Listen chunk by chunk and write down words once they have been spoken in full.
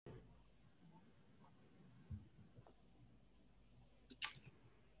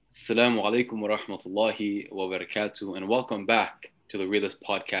Assalamu alaikum wa rahmatullahi wa barakatuh, and welcome back to the realest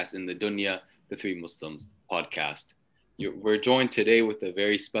podcast in the dunya, the Three Muslims podcast. We're joined today with a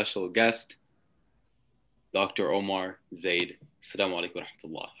very special guest, Dr. Omar Zaid. Assalamu alaikum wa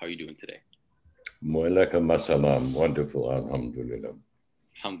rahmatullah. How are you doing today? Walaikum assalam. Wonderful. Alhamdulillah.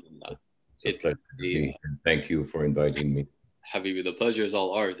 Alhamdulillah. It's a pleasure to be here. Thank you for inviting me. Habibi, the pleasure is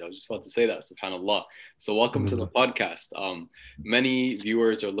all ours. I was just about to say that, subhanAllah. So welcome to the podcast. Many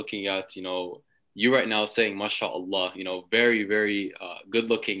viewers are looking at, you right now saying, mashallah, very, very good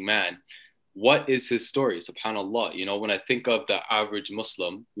looking man. What is his story, subhanAllah? When I think of the average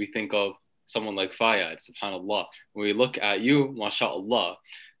Muslim, we think of someone like Fayyad, subhanAllah. When we look at you, mashallah,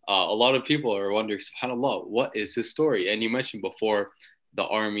 a lot of people are wondering, subhanAllah, what is his story? And you mentioned before the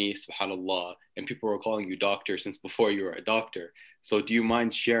army, subhanAllah, and people were calling you doctor since before you were a doctor. So do you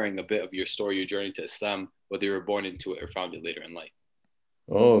mind sharing a bit of your story, your journey to Islam, whether you were born into it or found it later in life?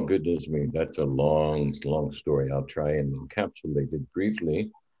 Oh, goodness me. That's a long, long story. I'll try and encapsulate it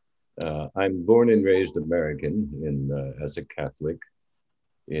briefly. I'm born and raised American as a Catholic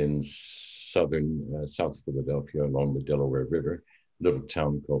in South Philadelphia along the Delaware River, little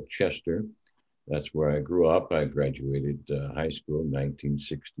town called Chester. That's where I grew up. I graduated high school in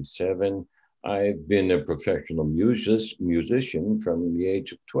 1967. I've been a professional musician from the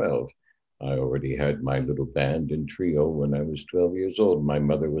age of 12. I already had my little band and trio when I was 12 years old. My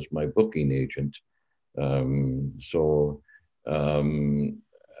mother was my booking agent. So I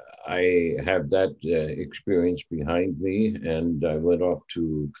have that experience behind me, and I went off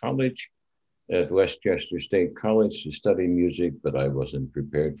to college at Westchester State College to study music, but I wasn't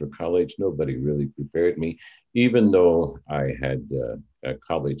prepared for college. Nobody really prepared me. Even though I had a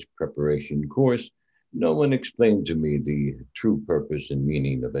college preparation course, no one explained to me the true purpose and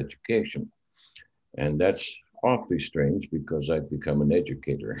meaning of education. And that's awfully strange because I've become an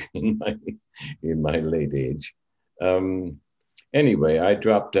educator in my late age. Um, Anyway, I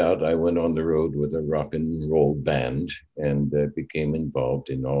dropped out. I went on the road with a rock and roll band and became involved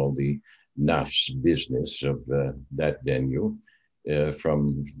in all the NAF's business of that venue,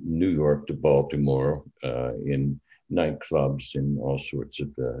 from New York to Baltimore, in nightclubs and all sorts of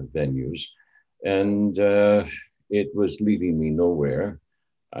venues. And it was leading me nowhere.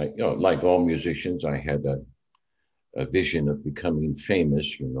 Like all musicians, I had a vision of becoming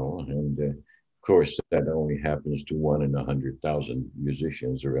famous, and of course, that only happens to 1 in 100,000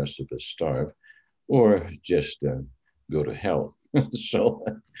 musicians. The rest of us starve or just go to hell. So,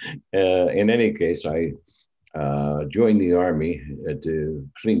 in any case, I joined the army to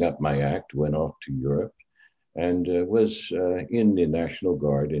clean up my act, went off to Europe, and was in the National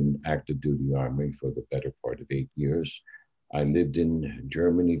Guard and active duty army for the better part of 8 years. I lived in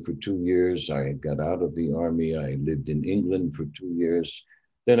Germany for 2 years. I got out of the army. I lived in England for 2 years.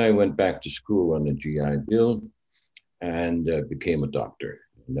 Then I went back to school on the GI Bill and became a doctor.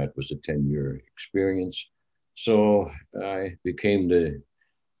 And that was a 10-year experience. So I became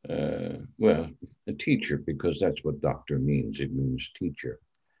a teacher, because that's what doctor means. It means teacher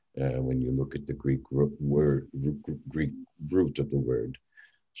when you look at the Greek root of the word.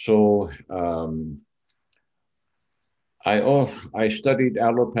 So I studied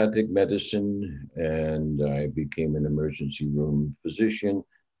allopathic medicine, and I became an emergency room physician,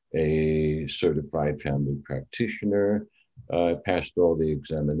 a certified family practitioner. I passed all the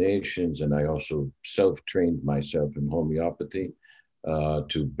examinations, and I also self-trained myself in homeopathy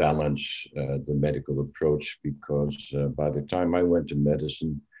to balance the medical approach, because by the time I went to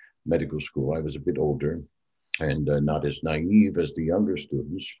medical school, I was a bit older and not as naive as the younger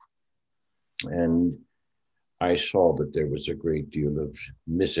students. And I saw that there was a great deal of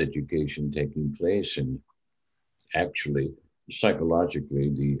miseducation taking place, and actually, psychologically,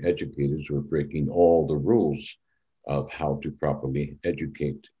 the educators were breaking all the rules of how to properly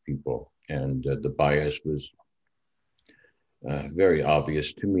educate people. And the bias was very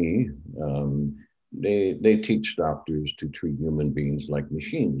obvious to me. They teach doctors to treat human beings like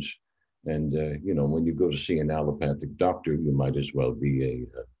machines. And, when you go to see an allopathic doctor, you might as well be a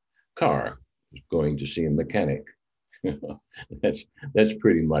car going to see a mechanic. that's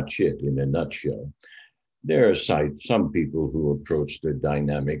pretty much it in a nutshell. There are some people who approach the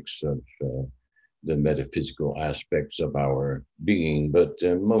dynamics of the metaphysical aspects of our being, but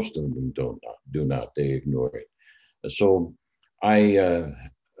most of them do not. They ignore it. So I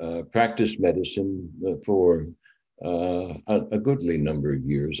practiced medicine for a goodly number of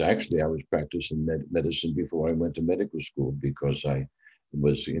years. Actually, I was practicing medicine before I went to medical school, because I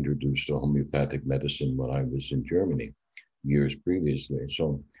was introduced to homeopathic medicine when I was in Germany years previously.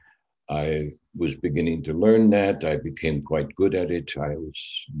 So I was beginning to learn that. I became quite good at it. I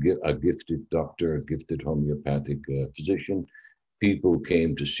was a gifted doctor, a gifted homeopathic physician. People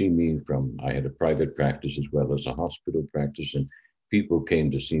came to see me from, I had a private practice as well as a hospital practice, and people came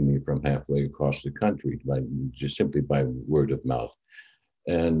to see me from halfway across the country just simply by word of mouth.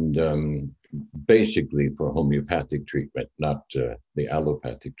 And basically for homeopathic treatment, not the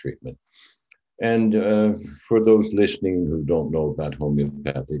allopathic treatment. And for those listening who don't know about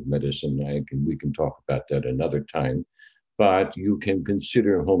homeopathic medicine, we can talk about that another time. But you can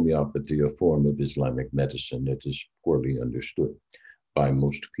consider homeopathy a form of Islamic medicine that is poorly understood by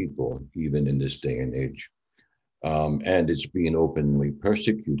most people, even in this day and age. And it's being openly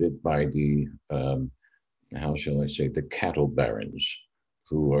persecuted by the, how shall I say, the cattle barons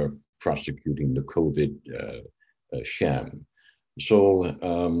who are prosecuting the COVID sham. So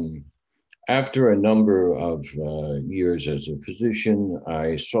after a number of years as a physician,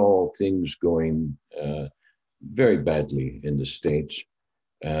 I saw things going very badly in the States.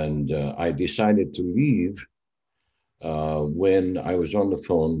 And I decided to leave when I was on the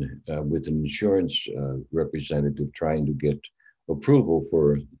phone with an insurance representative trying to get approval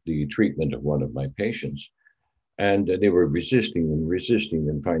for the treatment of one of my patients. And they were resisting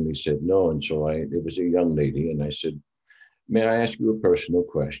and finally said no. And so it was a young lady. And I said, may I ask you a personal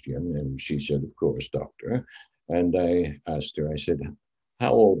question? And she said, of course, doctor. And I asked her, I said,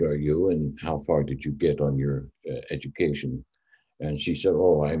 how old are you and how far did you get on your education? And she said,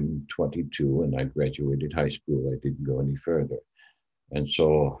 oh, I'm 22 and I graduated high school. I didn't go any further. And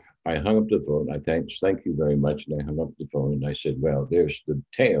so I hung up the phone. Thank you very much. And I hung up the phone and I said, well, there's the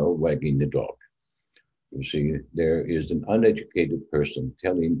tail wagging the dog. You see, there is an uneducated person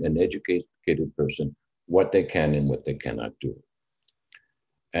telling an educated person what they can and what they cannot do.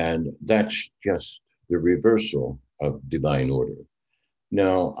 And that's just the reversal of divine order.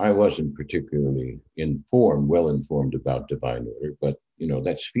 Now, I wasn't particularly well informed about divine order, but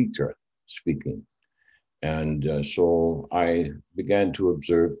that's Fitra speaking. And so I began to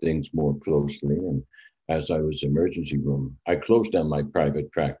observe things more closely. And as I was emergency room, I closed down my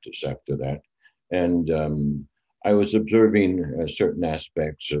private practice after that. And I was observing certain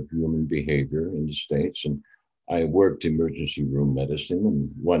aspects of human behavior in the States. And I worked emergency room medicine.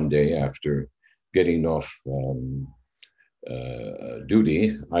 And one day after getting off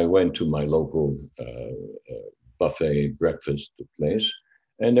duty, I went to my local buffet breakfast place.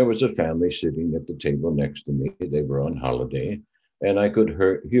 And there was a family sitting at the table next to me. They were on holiday. And I could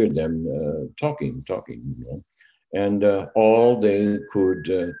hear them talking. And all they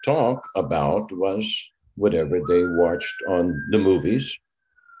could talk about was whatever they watched on the movies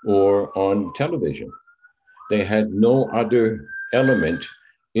or on television. They had no other element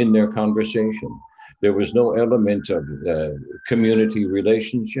in their conversation. There was no element of community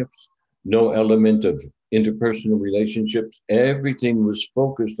relationships, no element of interpersonal relationships. Everything was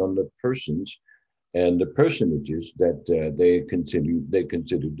focused on the persons and the personages that they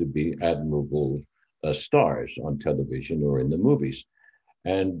considered to be admirable stars on television or in the movies.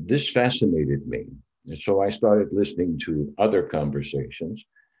 And this fascinated me. And so I started listening to other conversations.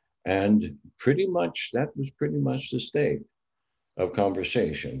 And that was pretty much the state of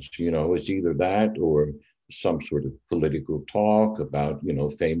conversations. It's either that or some sort of political talk about,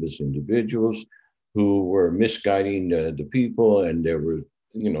 famous individuals who were misguiding the people. And there were,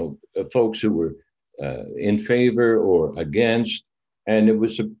 folks who were in favor or against. And it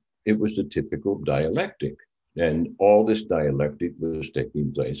was the typical dialectic. And all this dialectic was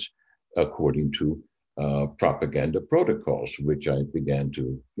taking place according to propaganda protocols, which I began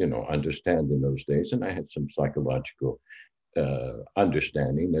to, understand in those days. And I had some psychological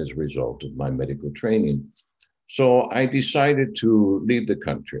understanding as a result of my medical training. So I decided to leave the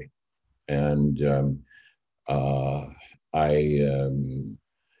country. And I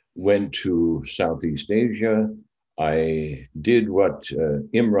went to Southeast Asia. I did what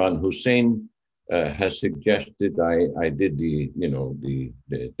Imran Hussein has suggested. I did the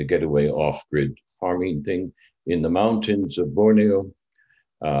getaway off-grid farming thing in the mountains of Borneo.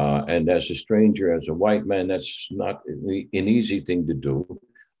 And as a stranger, as a white man, that's not an easy thing to do.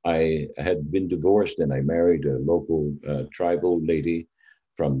 I had been divorced and I married a local tribal lady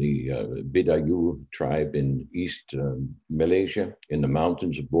from the Bidayu tribe in East Malaysia, in the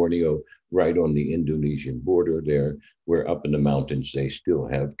mountains of Borneo, right on the Indonesian border there, where up in the mountains they still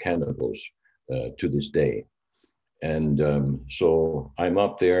have cannibals to this day. And so I'm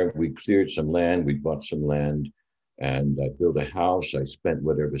up there. We cleared some land, we bought some land, and I built a house. I spent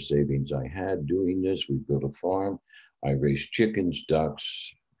whatever savings I had doing this. We built a farm. I raised chickens,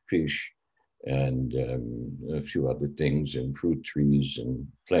 ducks, fish, and a few other things, and fruit trees, and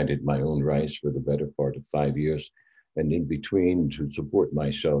planted my own rice for the better part of 5 years. And in between, to support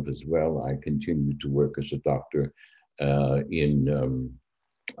myself as well, I continued to work as a doctor in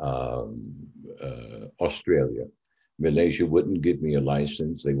Australia. Malaysia wouldn't give me a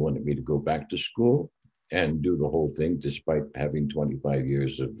license. They wanted me to go back to school and do the whole thing, despite having 25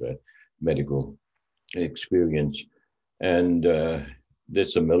 years of medical experience. And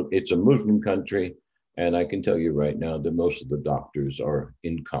it's a Muslim country, and I can tell you right now that most of the doctors are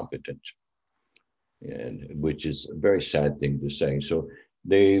incompetent, and which is a very sad thing to say. So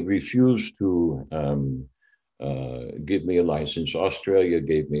they refused to give me a license. Australia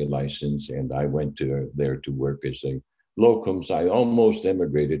gave me a license, and I went there to work as a locums. I almost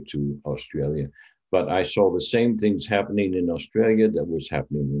emigrated to Australia, but I saw the same things happening in Australia that was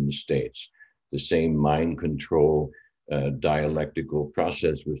happening in the States. The same mind control, dialectical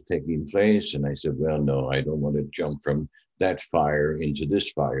process was taking place. And I said, well, no, I don't want to jump from that fire into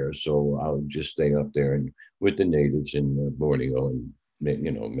this fire. So I'll just stay up there and with the natives in Borneo and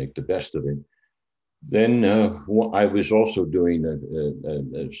make the best of it. Then I was also doing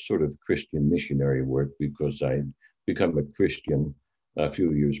a sort of Christian missionary work because I'd become a Christian a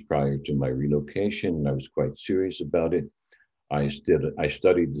few years prior to my relocation, and I was quite serious about it. I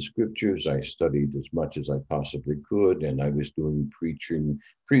studied the scriptures. I studied as much as I possibly could, and I was doing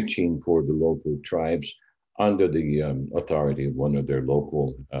preaching for the local tribes under the authority of one of their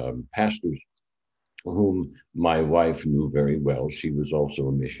local pastors, whom my wife knew very well. She was also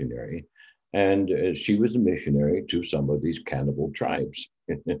a missionary, and she was a missionary to some of these cannibal tribes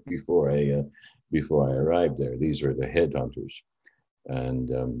before I arrived there. These are the headhunters,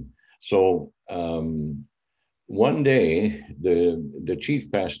 and one day the chief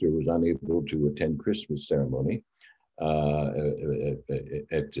pastor was unable to attend Christmas ceremony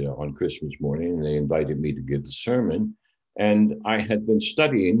on Christmas morning, and they invited me to give the sermon. And I had been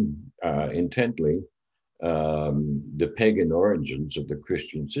studying intently the pagan origins of the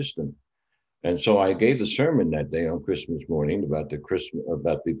Christian system. And so I gave the sermon that day on Christmas morning about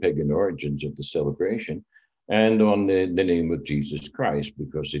the pagan origins of the celebration, and on the name of Jesus Christ,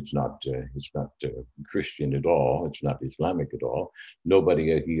 because it's not Christian at all. It's not Islamic at all.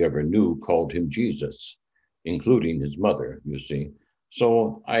 Nobody he ever knew called him Jesus, including his mother, you see.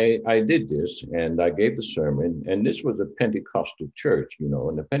 So I did this, and I gave the sermon, and this was a Pentecostal church. In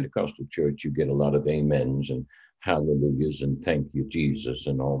the Pentecostal church, you get a lot of amens and hallelujahs and thank you, Jesus,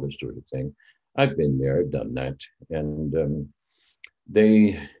 and all this sort of thing. I've been there, I've done that. And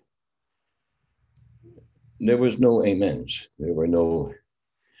there was no amens. There were no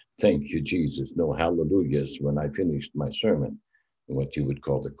thank you, Jesus, no hallelujahs when I finished my sermon, what you would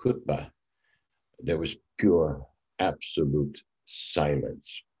call the khutbah. There was pure, absolute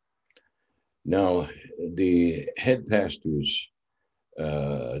silence. Now, the head pastor's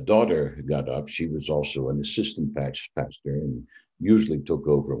daughter got up. She was also an assistant pastor and usually took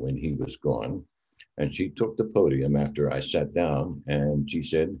over when he was gone. And she took the podium after I sat down, and she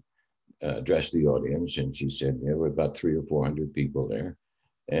said, addressed the audience, and she said, there were about 300 or 400 people there.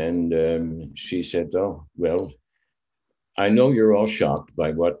 And she said, oh, well, I know you're all shocked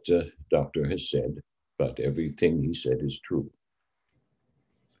by what doctor has said, but everything he said is true.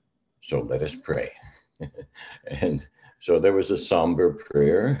 So let us pray. And so there was a somber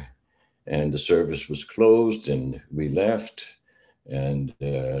prayer, and the service was closed, and we left. And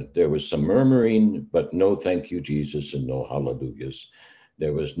there was some murmuring, but no thank you, Jesus, and no hallelujahs.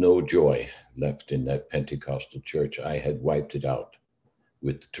 There was no joy left in that Pentecostal church. I had wiped it out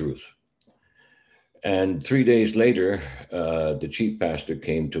with the truth. And 3 days later, the chief pastor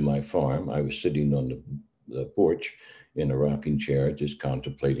came to my farm. I was sitting on the porch in a rocking chair, just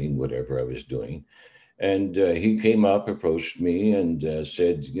contemplating whatever I was doing. And he came up, approached me, and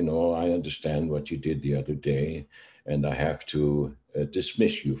said, I understand what you did the other day, and I have to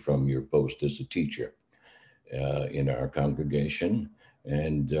dismiss you from your post as a teacher in our congregation.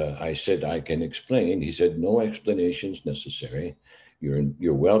 And I said, I can explain. He said, no explanations necessary.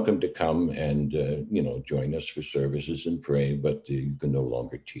 You're welcome to come and, join us for services and pray, but you can no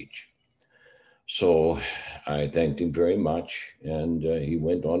longer teach. So I thanked him very much, and he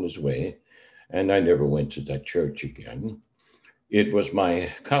went on his way. And I never went to that church again. It was my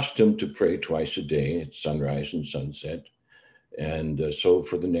custom to pray twice a day at sunrise and sunset. And so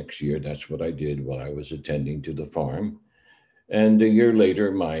for the next year, that's what I did while I was attending to the farm. And a year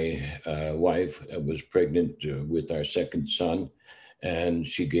later, my wife was pregnant with our second son, and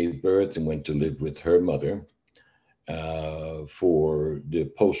she gave birth and went to live with her mother for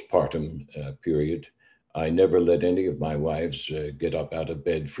the postpartum period. I never let any of my wives get up out of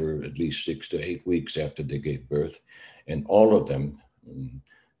bed for at least 6 to 8 weeks after they gave birth. And all of them,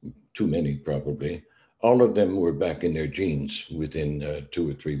 too many probably, all of them were back in their genes within 2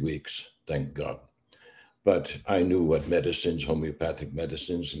 or 3 weeks, thank God. But I knew what medicines, homeopathic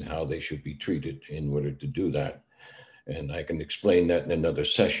medicines, and how they should be treated in order to do that. And I can explain that in another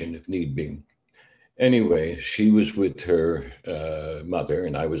session if need be. Anyway, she was with her mother,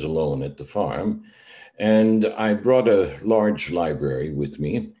 and I was alone at the farm. And I brought a large library with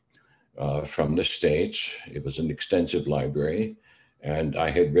me from the States. It was an extensive library. And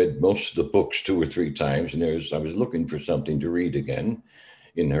I had read most of the books 2 or 3 times. And I was looking for something to read again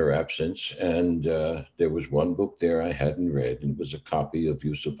in her absence. And there was one book there I hadn't read, and it was a copy of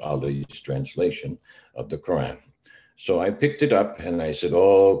Yusuf Ali's translation of the Quran. So I picked it up and I said,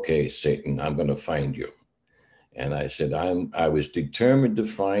 okay, Satan, I'm going to find you. And I said, I was determined to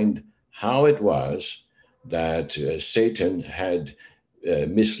find how it was that Satan had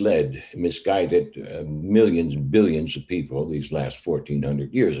misguided millions, billions of people these last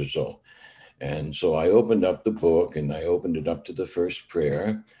 1400 years or so. And so I opened up the book and I opened it up to the first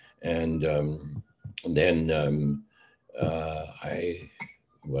prayer. And then I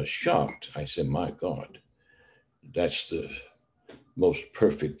was shocked. I said, my God, that's the most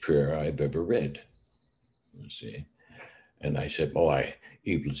perfect prayer I've ever read. You see? And I said, boy,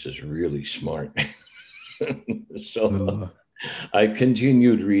 Iblis is really smart. So I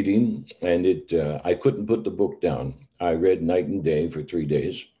continued reading, and I couldn't put the book down. I read night and day for 3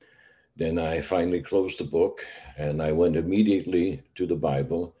 days. Then I finally closed the book, and I went immediately to the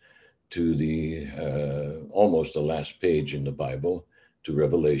Bible, to the almost the last page in the Bible, to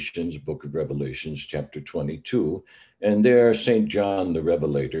Revelations, Book of Revelations, chapter 22. And there, St. John the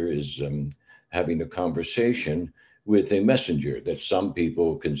Revelator is having a conversation with a messenger that some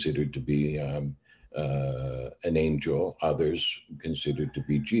people considered to be an angel, others considered to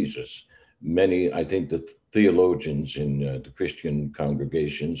be Jesus. Many, I think the theologians in the Christian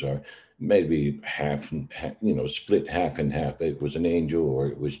congregations are maybe half, split half and half. It was an angel or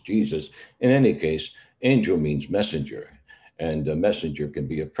it was Jesus. In any case, angel means messenger, and a messenger can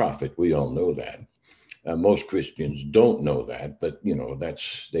be a prophet. We all know that. Most Christians don't know that, but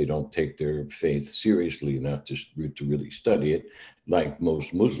they don't take their faith seriously enough to really study it, like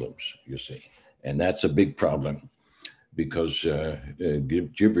most Muslims, you see. And that's a big problem, because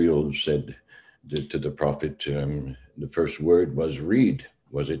Jibril said to the prophet, the first word was read,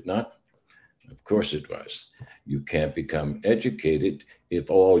 was it not? Of course it was. You can't become educated if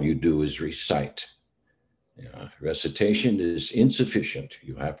all you do is recite. Recitation is insufficient.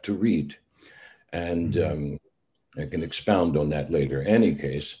 You have to read. And I can expound on that later. Any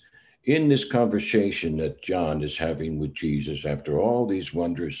case, in this conversation that John is having with Jesus after all these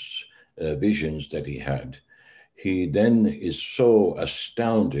wondrous visions that he had, he then is so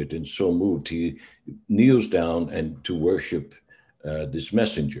astounded and so moved, he kneels down and to worship this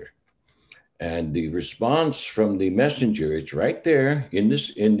messenger. And the response from the messenger, it's right there in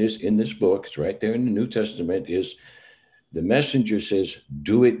this book, it's right there in the New Testament, is the messenger says,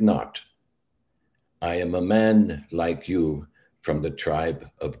 "Do it not. I am a man like you from the tribe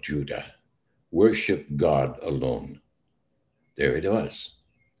of Judah. Worship God alone." There it was,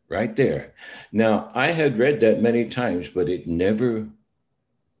 right there. Now, I had read that many times, but I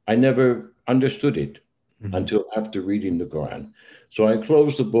never understood it until after reading the Quran. So I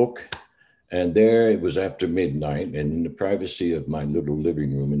closed the book, and there it was after midnight, and in the privacy of my little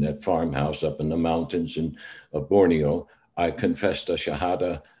living room in that farmhouse up in the mountains of Borneo, I confessed a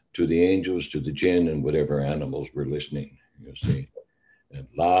Shahada to the angels, to the jinn, and whatever animals were listening, you see. And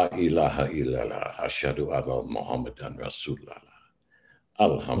La ilaha illallah, ashadu ala Muhammadan Rasulullah.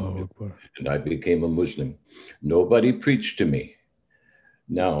 Alhamdulillah. And I became a Muslim. Nobody preached to me.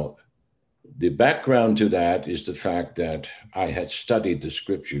 Now, the background to that is the fact that I had studied the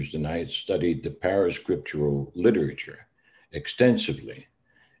scriptures and I had studied the parascriptural literature extensively.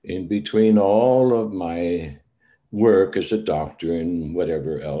 In between all of my work as a doctor and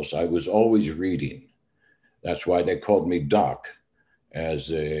whatever else, I was always reading. That's why they called me Doc.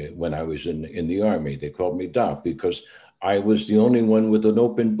 When I was in the army, they called me Doc, because I was the only one with an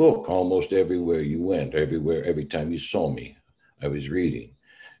open book almost everywhere you went, every time you saw me, I was reading.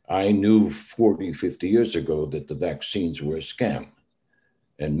 I knew 40, 50 years ago that the vaccines were a scam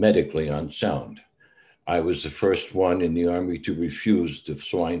and medically unsound. I was the first one in the army to refuse the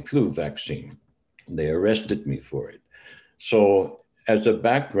swine flu vaccine. They arrested me for it. So as a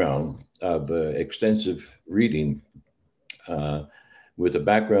background of extensive reading, with a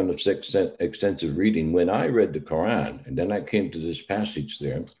background of extensive reading, when I read the Quran, and then I came to this passage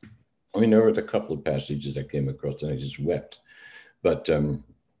there, I mean, there were a couple of passages I came across and I just wept. But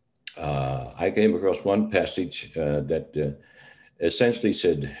I came across one passage that essentially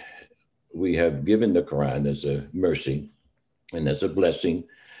said, we have given the Quran as a mercy and as a blessing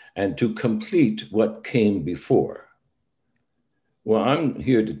and to complete what came before. Well, I'm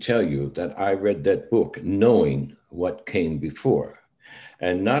here to tell you that I read that book knowing what came before.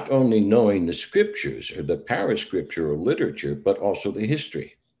 And not only knowing the scriptures or the parascriptural literature, but also the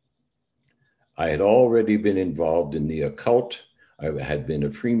history. I had already been involved in the occult. I had been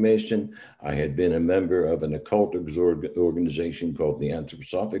a Freemason. I had been a member of an occult organization called the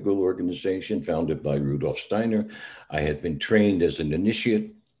Anthroposophical Organization, founded by Rudolf Steiner. I had been trained as an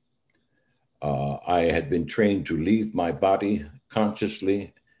initiate. I had been trained to leave my body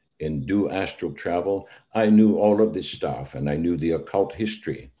consciously and do astral travel. I knew all of this stuff, and I knew the occult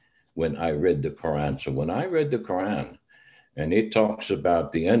history when I read the Quran. So when I read the Quran, and it talks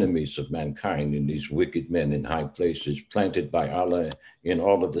about the enemies of mankind and these wicked men in high places planted by Allah in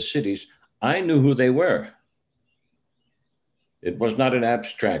all of the cities, I knew who they were. It was not an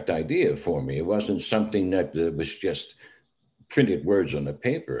abstract idea for me. It wasn't something that was just printed words on a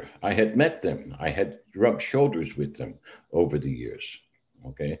paper. I had met them. I had rubbed shoulders with them over the years,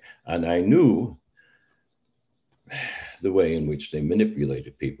 okay? And I knew the way in which they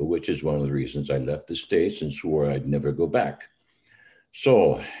manipulated people, which is one of the reasons I left the States and swore I'd never go back.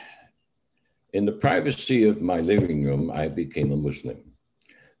 So in the privacy of my living room, I became a Muslim.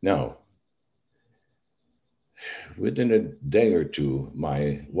 Now, within a day or two,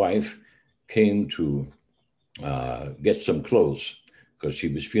 my wife came to get some clothes because she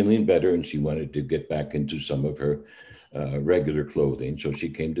was feeling better and she wanted to get back into some of her regular clothing. So she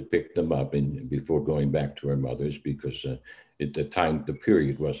came to pick them up before going back to her mother's because at the time the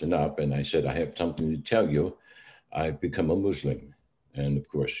period wasn't up. And I said, I have something to tell you. I've become a Muslim. And of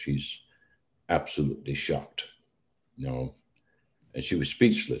course, she's absolutely shocked. You know, and she was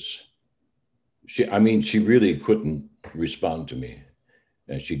speechless. She really couldn't respond to me.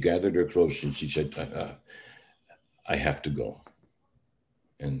 And she gathered her clothes and she said, I have to go.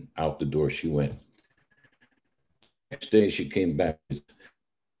 And out the door she went. Next day she came back with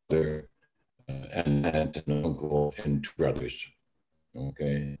her an aunt and an uncle and two brothers.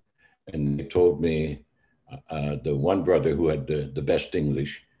 Okay. And they told me the one brother who had the best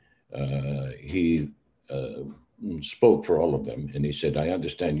English, he spoke for all of them. And he said, I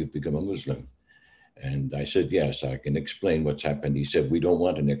understand you've become a Muslim. And I said, yes, I can explain what's happened. He said, we don't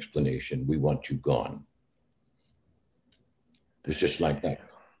want an explanation. We want you gone. It's just like that.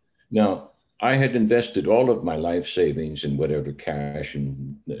 Now, I had invested all of my life savings and whatever cash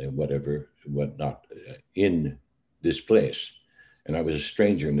and whatnot in this place. And I was a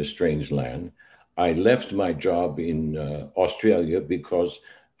stranger in a strange land. I left my job in Australia because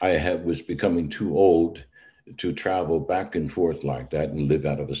I was becoming too old to travel back and forth like that and live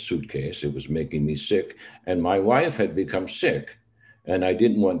out of a suitcase. It was making me sick. And my wife had become sick, and I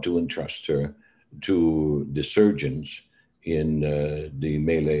didn't want to entrust her to the surgeons in the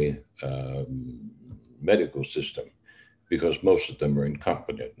Malay medical system, because most of them are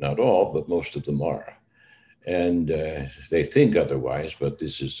incompetent. Not all, but most of them are. And they think otherwise, but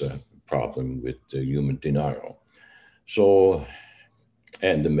this is a problem with human denial. So,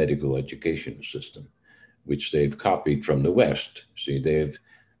 and the medical educational system, which they've copied from the West. See, they've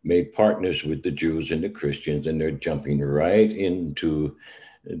made partners with the Jews and the Christians, and they're jumping right into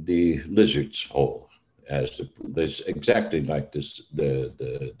the lizard's hole, this exactly like this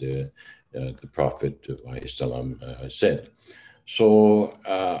the Prophet said. So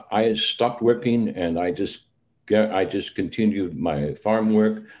I stopped working, and I just continued my farm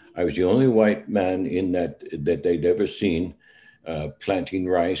work. I was the only white man in that they'd ever seen planting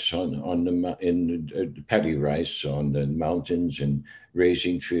rice in paddy rice on the mountains and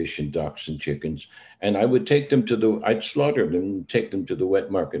raising fish and ducks and chickens. And I would take them I'd slaughter them and take them to the wet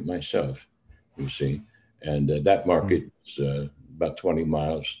market myself, you see. And that market is about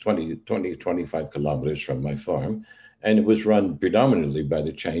 25 kilometers from my farm. And it was run predominantly by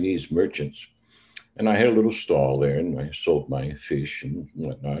the Chinese merchants. And I had a little stall there, and I sold my fish and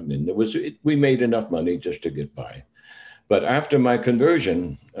whatnot. And we made enough money just to get by. But after my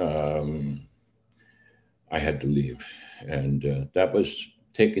conversion, I had to leave, and that was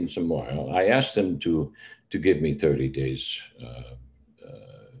taking some while. I asked them to give me 30 days,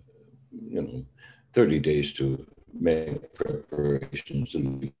 30 days to make preparations,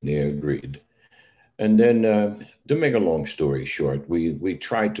 and they agreed. And then, to make a long story short, we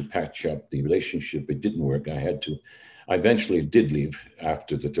tried to patch up the relationship. It didn't work. I eventually did leave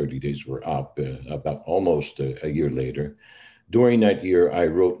after the 30 days were up, about almost a year later. during that year, I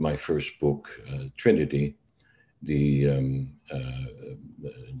wrote my first book, Trinity, the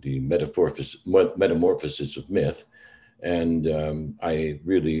the metamorphosis of myth, and I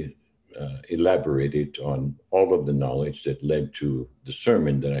really elaborated on all of the knowledge that led to the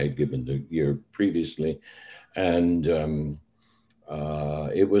sermon that I had given the year previously, and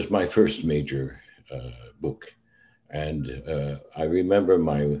it was my first major book. And I remember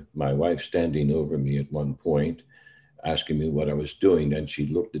my wife standing over me at one point, asking me what I was doing. And she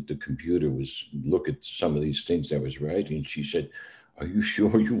looked at the computer, look at some of these things I was writing. She said, "Are you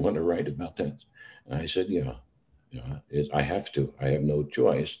sure you want to write about that?" And I said, "Yeah, yeah, I have to. I have no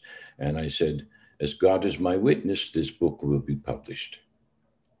choice." And I said, "As God is my witness, this book will be published."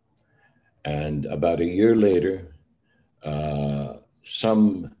 And about a year later,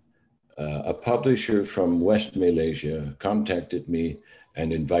 some a publisher from West Malaysia contacted me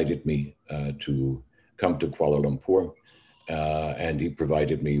and invited me to come to Kuala Lumpur. And he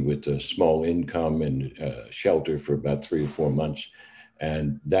provided me with a small income and shelter for about 3 or 4 months.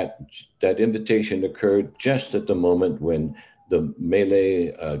 And that invitation occurred just at the moment when the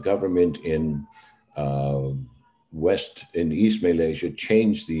Malay government uh, in East Malaysia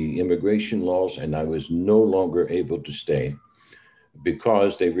changed the immigration laws, and I was no longer able to stay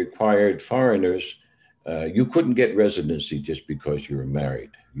because they required foreigners. You couldn't get residency just because you were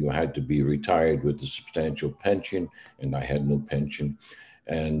married. You had to be retired with a substantial pension, and I had no pension.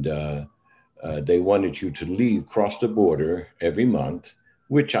 And they wanted you to leave, cross the border every month,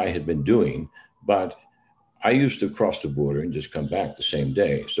 which I had been doing. But I used to cross the border and just come back the same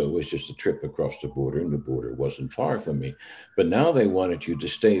day. So it was just a trip across the border, and the border wasn't far from me. But now they wanted you to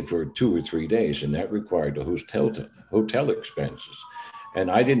stay for 2 or 3 days, and that required the hotel expenses. And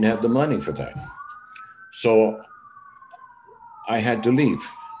I didn't have the money for that. So I had to leave.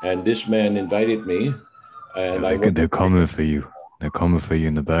 And this man invited me, and I went. They're coming for you. They're coming for you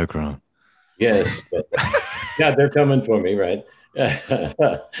in the background. Yes. Yeah, they're coming for me, right?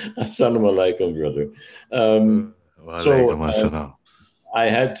 Assalamu alaikum, brother. So I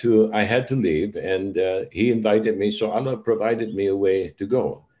had to leave, and he invited me. So Allah provided me a way to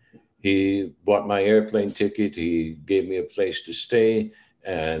go. He bought my airplane ticket. He gave me a place to stay,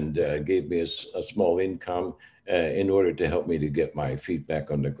 and gave me a small income in order to help me to get my feet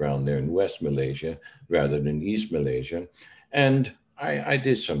back on the ground there in West Malaysia rather than East Malaysia. And I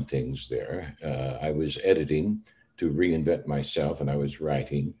did some things there. I was editing to reinvent myself, and I was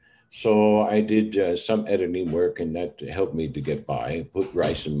writing. So I did some editing work, and that helped me to get by, put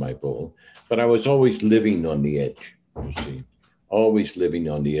rice in my bowl. But I was always living on the edge, you see, always living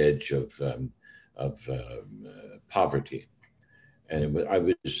on the edge of poverty. And I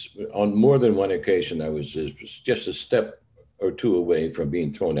was on more than one occasion, I was just a step or two away from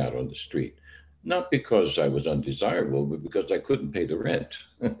being thrown out on the street. Not because I was undesirable, but because I couldn't pay the rent,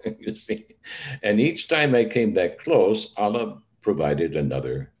 you see. And each time I came that close, Allah provided it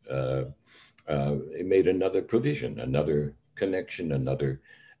made another provision, another connection, another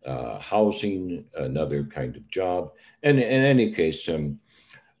housing, another kind of job. And in any case, the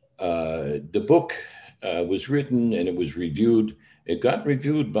book was written and it was reviewed. It got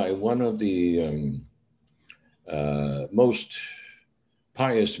reviewed by one of the most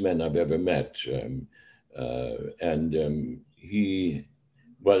pious men I've ever met. And he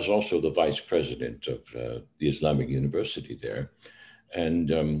was also the vice president of the Islamic University there. And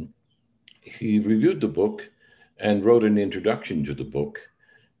he reviewed the book and wrote an introduction to the book.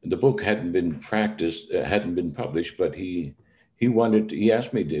 The book hadn't been hadn't been published, but he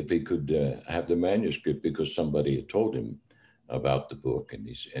asked me if he could have the manuscript because somebody had told him about the book, and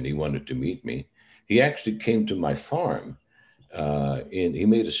he wanted to meet me. He actually came to my farm. He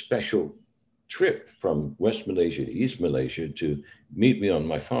made a special trip from West Malaysia to East Malaysia to meet me on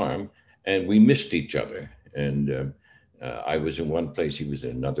my farm, and we missed each other. And I was in one place, he was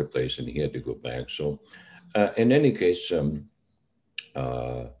in another place, and he had to go back. So, in any case,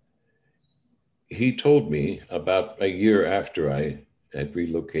 he told me about a year after I had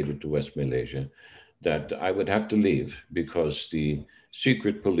relocated to West Malaysia that I would have to leave because the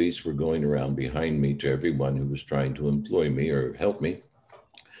secret police were going around behind me to everyone who was trying to employ me or help me,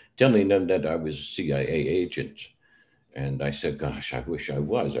 telling them that I was a CIA agent. And I said, gosh, I wish I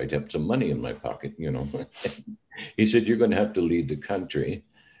was. I'd have some money in my pocket, you know. He said, you're going to have to leave the country.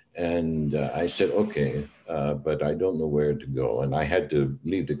 And I said, okay, but I don't know where to go. And I had to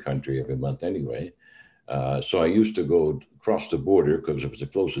leave the country every month anyway. So I used to go across the border because it was the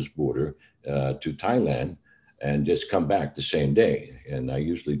closest border to Thailand and just come back the same day. And I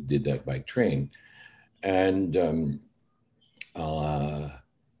usually did that by train. And on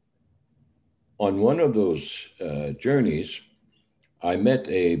one of those journeys, I met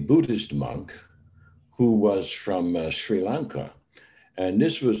a Buddhist monk who was from Sri Lanka. And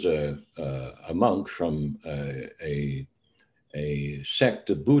this was a monk from a sect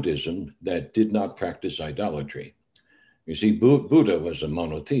of Buddhism that did not practice idolatry. You see, Buddha was a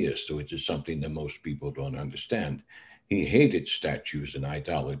monotheist, which is something that most people don't understand. He hated statues and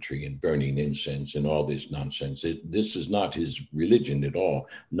idolatry and burning incense and all this nonsense. This is not his religion at all,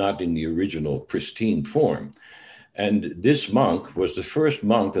 not in the original pristine form. And this monk was the first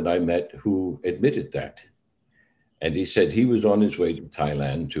monk that I met who admitted that. And he said he was on his way to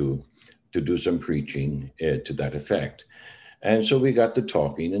Thailand to do some preaching to that effect. And so we got to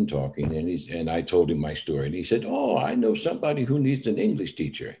talking, and I told him my story. And he said, "Oh, I know somebody who needs an English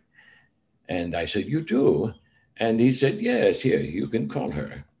teacher." And I said, "You do?" And he said, "Yes, here, you can call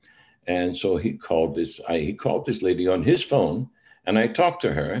her." And so he called this lady on his phone, and I talked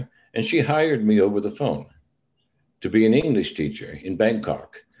to her, and she hired me over the phone to be an English teacher in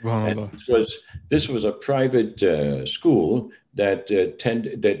Bangkok. And this was a private school that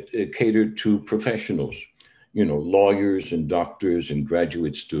catered to professionals, you know, lawyers and doctors and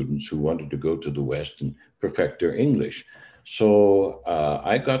graduate students who wanted to go to the West and perfect their English. So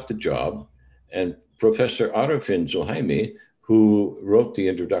I got the job, and Professor Arifin Zohaimi, who wrote the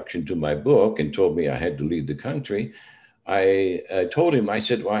introduction to my book and told me I had to leave the country, I told him, I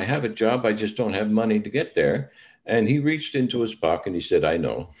said, "Well, I have a job, I just don't have money to get there." And he reached into his pocket and he said, "I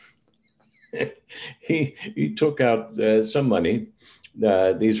know." he took out some money.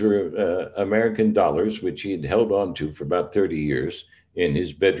 These were American dollars, which he had held on to for about 30 years in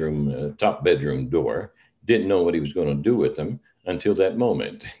his bedroom, top bedroom door. Didn't know what he was going to do with them until that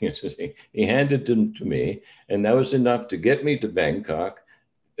moment. He handed them to me, and that was enough to get me to Bangkok,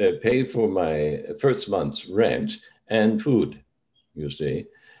 pay for my first month's rent and food, you see.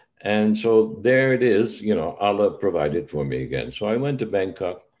 And so there it is, you know, Allah provided for me again. So I went to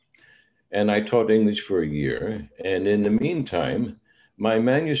Bangkok and I taught English for a year. And in the meantime, my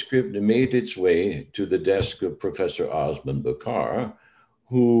manuscript made its way to the desk of Professor Osman Bakar,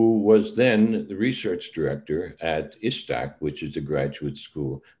 who was then the research director at ISTAC, which is the graduate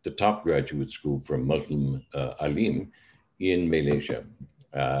school, the top graduate school for Muslim alim in Malaysia,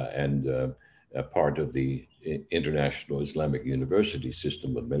 and a part of the International Islamic University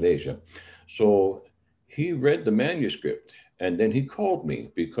system of Malaysia. So he read the manuscript, and then he called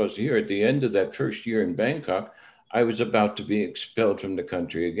me because here at the end of that first year in Bangkok, I was about to be expelled from the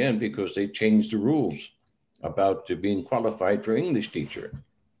country again because they changed the rules about being qualified for English teacher.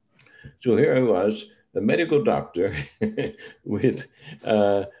 So here I was, a medical doctor with,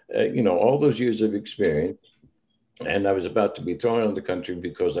 you know, all those years of experience. And I was about to be thrown out of the country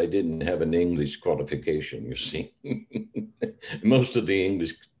because I didn't have an English qualification, you see. Most of the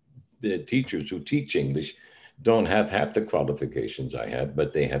English teachers who teach English don't have half the qualifications I had,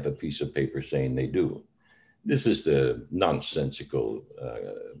 but they have a piece of paper saying they do. This is the nonsensical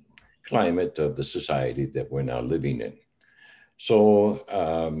climate of the society that we're now living in. So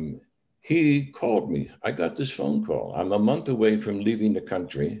he called me. I got this phone call. I'm a month away from leaving the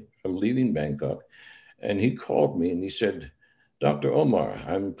country, from leaving Bangkok. And he called me and he said, "Dr. Omar,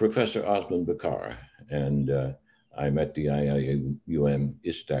 I'm Professor Osman Bakar, and I'm at the IIUM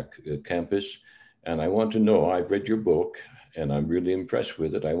ISTAC campus. And I want to know, I've read your book and I'm really impressed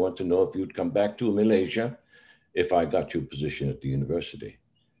with it. I want to know if you'd come back to Malaysia if I got you a position at the university."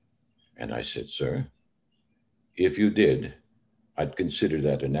 And I said, "Sir, if you did, I'd consider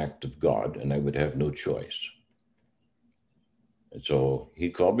that an act of God and I would have no choice." And so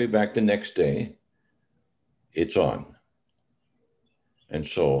he called me back the next day. It's on. And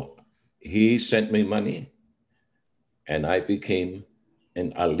so he sent me money and I became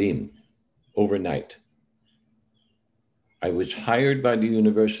an alim overnight. I was hired by the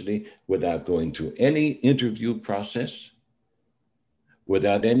university without going through any interview process,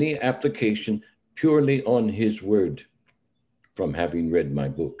 without any application, purely on his word from having read my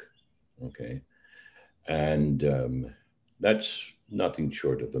book, okay? And that's nothing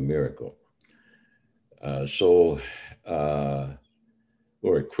short of a miracle.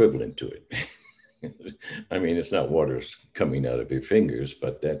 Or equivalent to it. I mean, it's not water coming out of your fingers,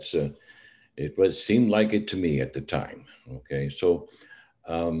 but that's, seemed like it to me at the time, okay? So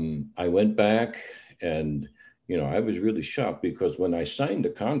I went back and, you know, I was really shocked because when I signed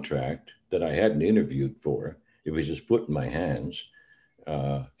the contract that I hadn't interviewed for, it was just put in my hands.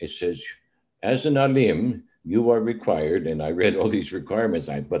 It says, "As an alim, you are required," and I read all these requirements,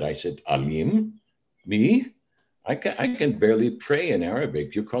 but I said, "Alim? Me? I can barely pray in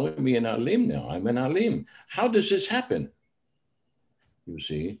Arabic. You're calling me an alim now. I'm an alim. How does this happen?" You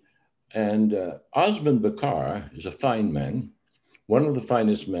see? And Osman Bakar is a fine man one of the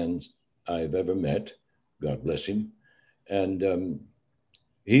finest men I've ever met, God bless him. And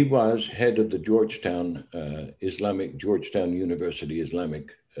he was head of the Georgetown University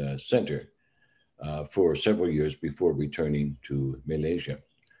Islamic Center for several years before returning to Malaysia.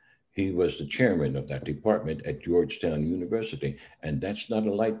 He was the chairman of that department at Georgetown University, and that's not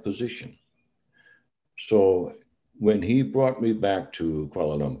a light position. So when he brought me back to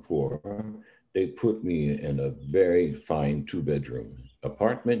Kuala Lumpur, they put me in a very fine 2-bedroom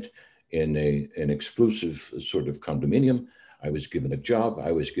apartment in an exclusive sort of condominium. I was given a job.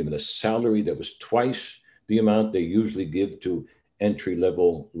 I was given a salary that was twice the amount they usually give to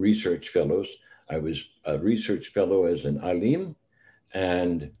entry-level research fellows. I was a research fellow as an alim,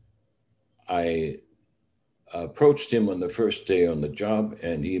 and I approached him on the first day on the job,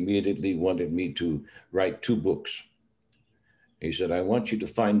 and he immediately wanted me to write 2 books. He said, I want you to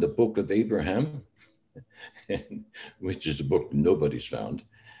find the Book of Abraham, which is a book nobody's found.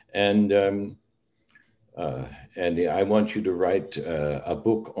 And I want you to write a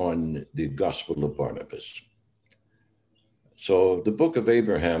book on the Gospel of Barnabas. So the Book of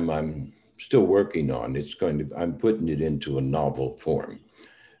Abraham, I'm still working on. I'm putting it into a novel form.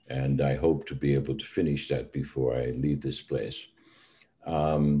 And I hope to be able to finish that before I leave this place.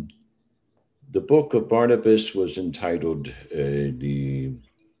 The Book of Barnabas was entitled The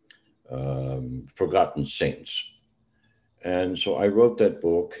Forgotten Saints. And so I wrote that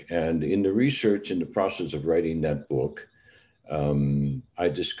book, and in the research, in the process of writing that book, I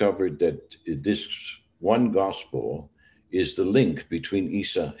discovered that this one gospel is the link between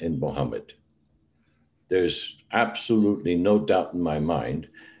Isa and Muhammad. There's absolutely no doubt in my mind.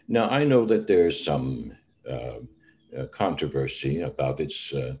 Now, I know that there's some controversy about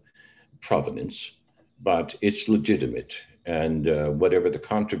its provenance, but it's legitimate. And whatever the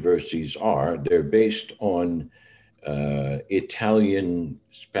controversies are, they're based on Italian,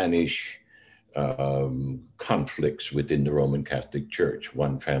 Spanish conflicts within the Roman Catholic Church,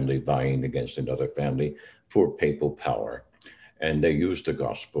 one family vying against another family for papal power. And they used the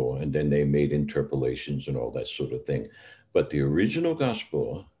gospel, and then they made interpolations and all that sort of thing. But the original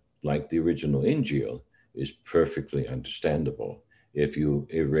gospel, like the original Injil, is perfectly understandable if you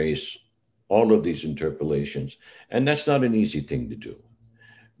erase all of these interpolations. And that's not an easy thing to do,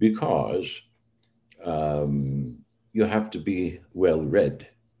 because you have to be well read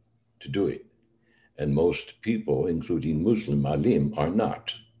to do it. And most people, including Muslim alim, are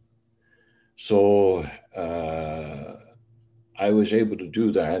not. So I was able to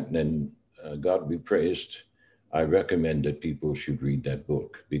do that, and God be praised. I recommend that people should read that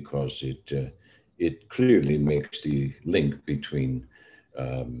book, because it clearly makes the link between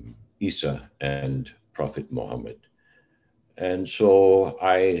Isa and Prophet Muhammad. And so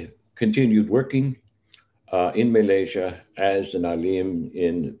I continued working in Malaysia as an alim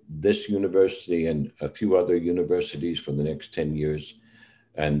in this university and a few other universities for the next 10 years.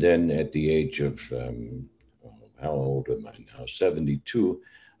 And then at the age of, how old am I now? 72,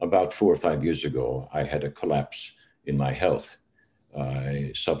 about 4 or 5 years ago, I had a collapse in my health.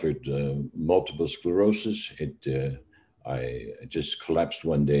 I suffered multiple sclerosis. I just collapsed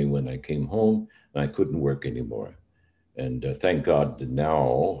one day when I came home, and I couldn't work anymore. And thank God that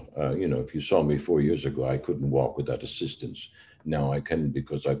now, if you saw me 4 years ago, I couldn't walk without assistance. Now I can,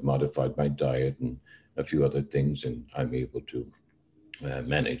 because I've modified my diet and a few other things, and I'm able to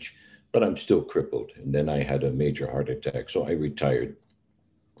manage, but I'm still crippled. And then I had a major heart attack, so I retired.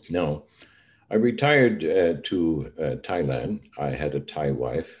 Now, I retired to Thailand. I had a Thai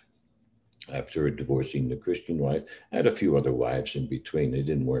wife after divorcing the Christian wife. I had a few other wives in between. It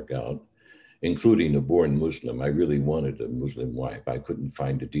didn't work out, including a born Muslim. I really wanted a Muslim wife. I couldn't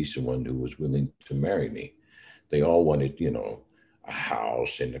find a decent one who was willing to marry me. They all wanted, a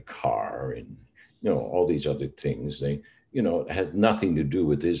house and a car and, all these other things. They, had nothing to do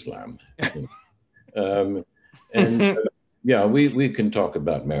with Islam. Yeah, we can talk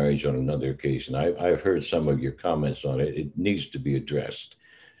about marriage on another occasion. I've heard some of your comments on it. It needs to be addressed.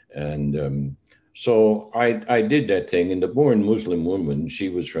 And so I did that thing. And the born Muslim woman, she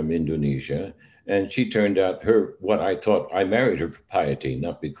was from Indonesia. And she turned out what I thought, I married her for piety,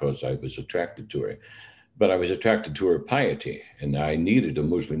 not because I was attracted to her, but I was attracted to her piety. And I needed a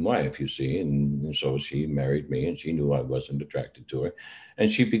Muslim wife, you see. And so she married me, and she knew I wasn't attracted to her.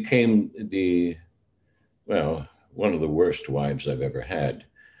 And she became one of the worst wives I've ever had.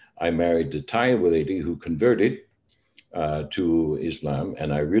 I married the Thai lady who converted to Islam,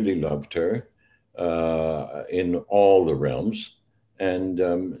 and I really loved her in all the realms. And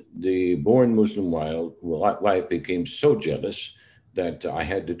the born Muslim wife became so jealous that I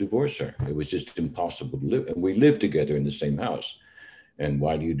had to divorce her. It was just impossible to live. And we lived together in the same house. And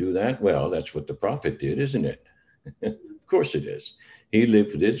why do you do that? Well, that's what the prophet did, isn't it? Of course it is. He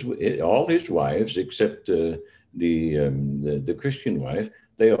lived with all his wives, except the Christian wife,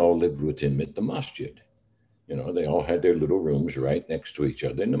 they all lived with him at the masjid. You know, they all had their little rooms right next to each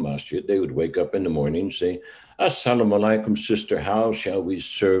other in the masjid. They would wake up in the morning and say, Assalamu alaikum, sister, how shall we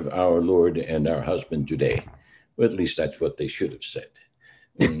serve our Lord and our husband today? Well, at least that's what they should have said.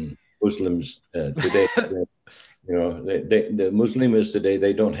 Muslims today, the Muslims today,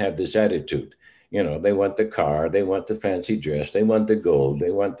 they don't have this attitude. You know, they want the car, they want the fancy dress, they want the gold,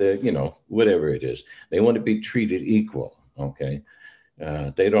 they want the, whatever it is. They want to be treated equal, okay?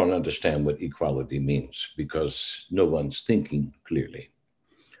 They don't understand what equality means because no one's thinking clearly.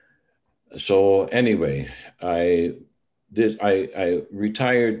 So anyway, I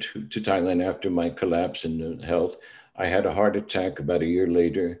retired to Thailand after my collapse in health. I had a heart attack about a year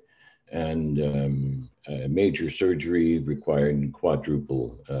later, and a major surgery requiring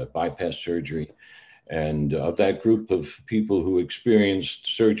quadruple bypass surgery. And of that group of people who experienced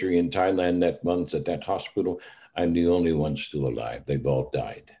surgery in Thailand that month at that hospital, I'm the only one still alive. They've all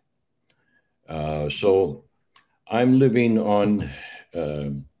died. So I'm living on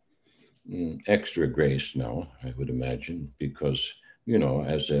extra grace now, I would imagine, because,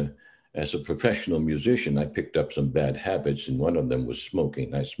 as a professional musician, I picked up some bad habits, and one of them was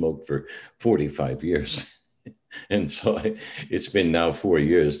smoking. I smoked for 45 years. And so it's been now 4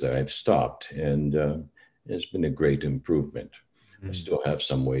 years that I've stopped, and it's been a great improvement. I still have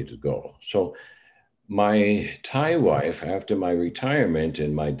some way to go. So my Thai wife, after my retirement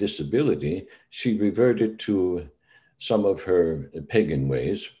and my disability, she reverted to some of her pagan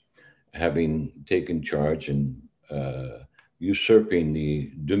ways, having taken charge and usurping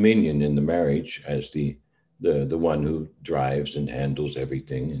the dominion in the marriage as the one who drives and handles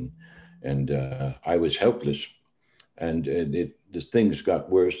everything. And I was helpless. And the things got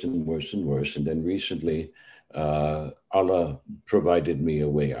worse and worse and worse. And then recently, Allah provided me a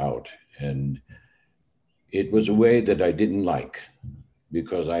way out. And it was a way that I didn't like,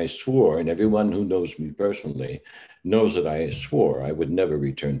 because I swore, and everyone who knows me personally knows that I swore I would never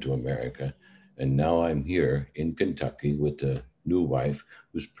return to America. And now I'm here in Kentucky with a new wife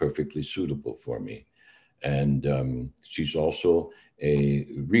who's perfectly suitable for me. And she's also a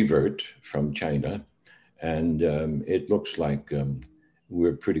revert from China. And it looks like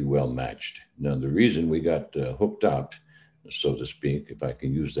we're pretty well matched. Now, the reason we got hooked up, so to speak, if I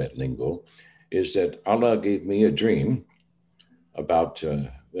can use that lingo, is that Allah gave me a dream about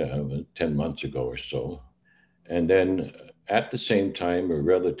 10 months ago or so. And then at the same time, or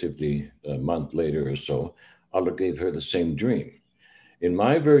relatively a month later or so, Allah gave her the same dream. In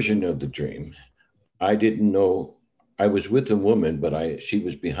my version of the dream, I didn't know, I was with a woman, but she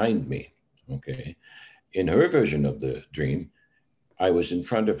was behind me, okay? In her version of the dream, I was in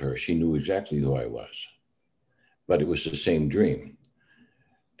front of her. She knew exactly who I was, but it was the same dream.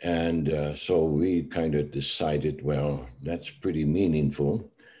 And so we kind of decided, well, that's pretty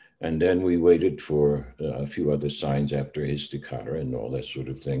meaningful. And then we waited for a few other signs after istikhara and all that sort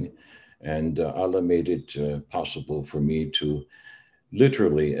of thing. And Allah made it possible for me to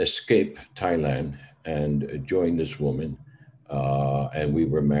literally escape Thailand and join this woman. And we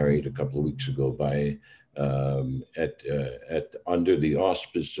were married a couple of weeks ago under the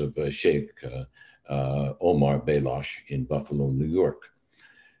auspice of Sheikh Omar Belash in Buffalo, New York.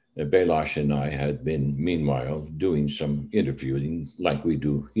 Belash and I had been, meanwhile, doing some interviewing like we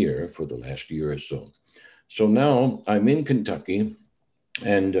do here for the last year or so. So now I'm in Kentucky,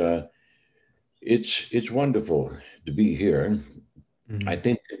 and it's wonderful to be here. Mm-hmm. I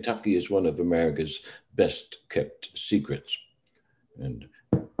think Kentucky is one of America's best kept secrets. And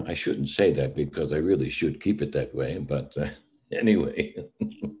I shouldn't say that because I really should keep it that way. But anyway,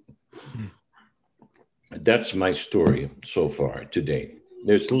 that's my story so far to date.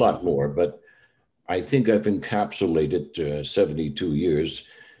 There's a lot more, but I think I've encapsulated 72 years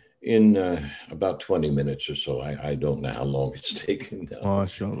in about 20 minutes or so. I don't know how long it's taken now.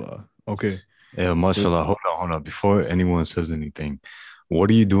 MashaAllah. Okay. Yeah, mashallah. Hold on. Before anyone says anything, what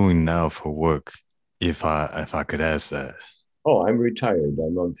are you doing now for work? If I could ask that. Oh, I'm retired.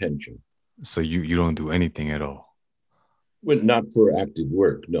 I'm on pension. So you don't do anything at all? Well, not for active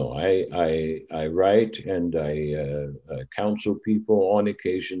work. No, I write and I counsel people on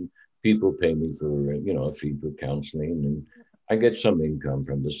occasion. People pay me for a fee for counseling, and I get some income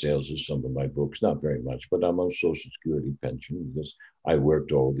from the sales of some of my books. Not very much, but I'm on Social Security pension because I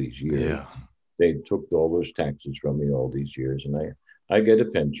worked all these years. Yeah. They took all those taxes from me all these years, and I get a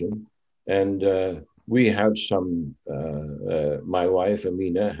pension. And we have some. My wife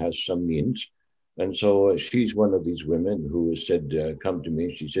Amina has some means. And so she's one of these women who said, come to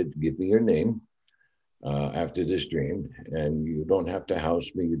me. She said, give me your name after this dream, and you don't have to house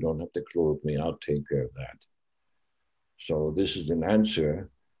me. You don't have to clothe me. I'll take care of that. So this is an answer,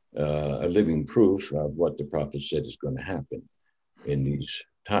 a living proof of what the prophet said is going to happen in these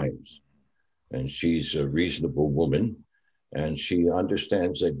times. And she's a reasonable woman, and she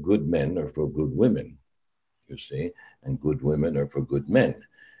understands that good men are for good women, you see, and good women are for good men.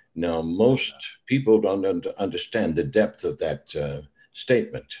 Now, most people don't understand the depth of that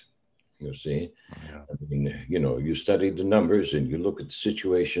statement, you see. Yeah. I mean, you know, you study the numbers and you look at the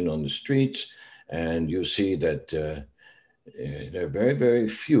situation on the streets, and you see that there are very, very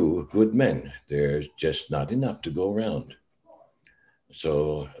few good men. There's just not enough to go around.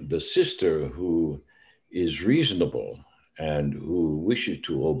 So the sister who is reasonable and who wishes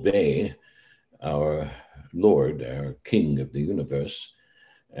to obey our Lord, our King of the universe,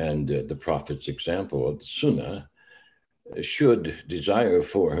 and the prophet's example of the Sunnah, should desire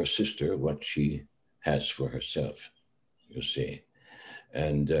for her sister what she has for herself, you see.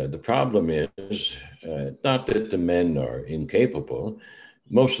 And the problem is not that the men are incapable.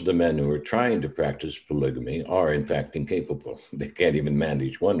 Most of the men who are trying to practice polygamy are, in fact, incapable. They can't even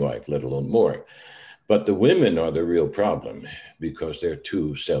manage one wife, let alone more. But the women are the real problem because they're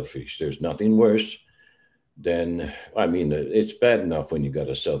too selfish. There's nothing worse than, I mean, it's bad enough when you got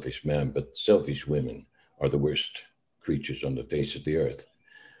a selfish man, but selfish women are the worst creatures on the face of the earth,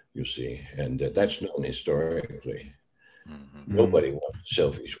 you see. And that's known historically. Mm-hmm. Nobody wants a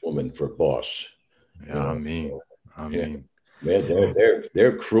selfish woman for boss. You Yeah, know, so, I yeah, mean, man, oh,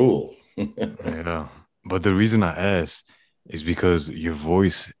 they're cruel. yeah. But the reason I asked is because your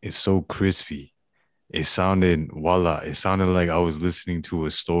voice is so crispy. It sounded, voila, it sounded like I was listening to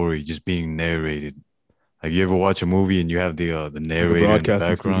a story just being narrated. Like you ever watch a movie and you have the Like a narrator in the broadcasting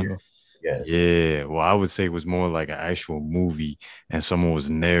background? studio. Yes. Yeah, well, I would say it was more like an actual movie and someone was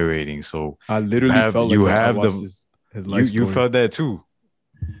narrating. So I literally felt like you that. I have watched the his life you story. felt that too.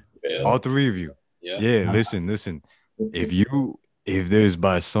 Well, All three of you. Yeah. Yeah, listen. If there's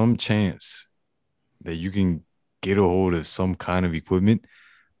by some chance that you can get a hold of some kind of equipment,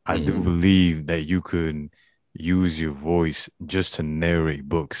 I do mhm. believe that you could use your voice just to narrate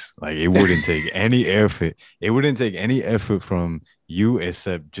books. Like it wouldn't take any effort. It wouldn't take any effort from you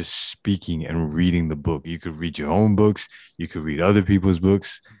except just speaking and reading the book. You could read your own books, you could read other people's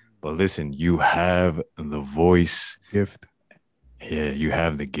books. But listen, you have the voice. Gift. Yeah, you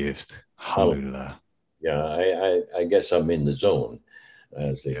have the gift. Oh, Alhamdulillah. yeah, I guess I'm in the zone,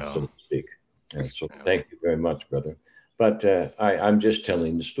 Yeah. so to speak. So Yeah. thank you very much, brother. But I'm just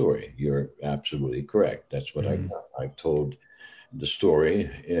telling the story. You're absolutely correct. That's what I've Mhm. done. I've told the story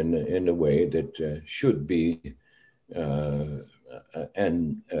in a way that should be uh,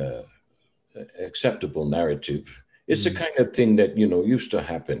 an acceptable narrative. It's the Mhm. kind of thing that used to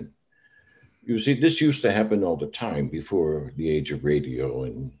happen. You see, this used to happen all the time before the age of radio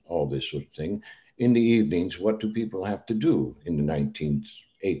and all this sort of thing. In the evenings, what do people have to do in the 19th,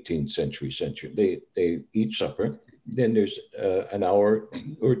 18th century? They eat supper. Then there's an hour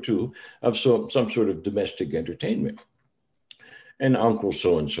or two of some sort of domestic entertainment. And Uncle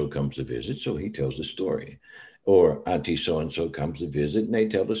so and so comes to visit, so he tells a story. Or Auntie so and so comes to visit and they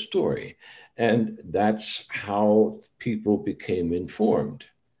tell a story. And that's how people became informed.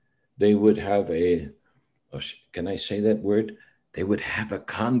 They would have can I say that word? They would have a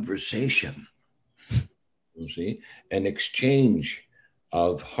conversation, you see, an exchange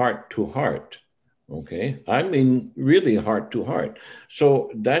of heart to heart. Okay. I mean, really heart to heart.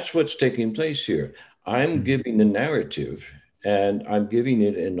 So that's what's taking place here. I'm Mhm. giving the narrative and I'm giving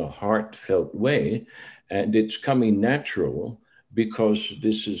it in a heartfelt way. And it's coming natural because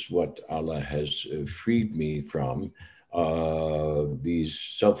this is what Allah has freed me from these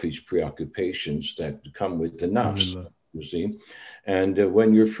selfish preoccupations that come with the nafs, Alhamdulillah. you see. And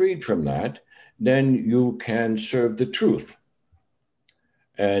when you're freed from that, then you can serve the truth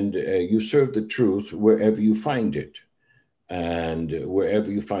and you serve the truth wherever you find it. And wherever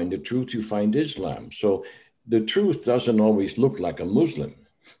you find the truth, you find Islam. So the truth doesn't always look like a Muslim.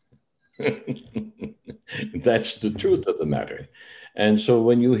 That's the Mhm. truth of the matter. And so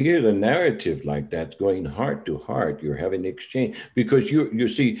when you hear the narrative like that going heart to heart, you're having exchange because you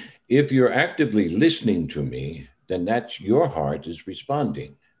see, if you're actively listening to me, then that's your heart is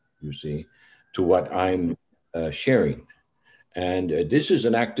responding, you see, to what I'm sharing. And this is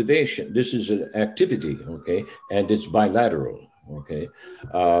an activation. This is an activity, okay, and it's bilateral, okay.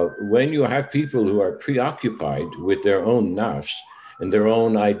 When you have people who are preoccupied with their own nafs and their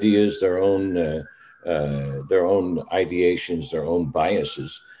own ideas, their own ideations, their own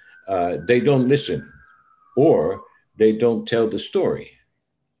biases, they don't listen, or they don't tell the story.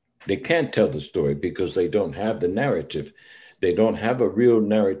 They can't tell the story because they don't have the narrative. They don't have a real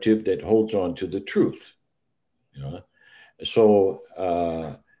narrative that holds on to the truth. You know? So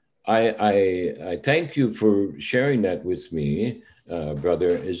I thank you for sharing that with me,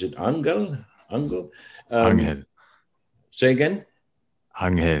 brother. Is it Angel? Angel? Angel. Say again?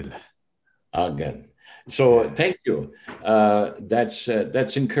 Angel. Again. So thank you.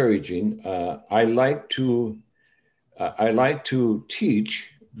 That's encouraging. I like to teach,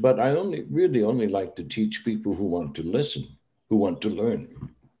 but I only like to teach people who want to listen, who want to learn,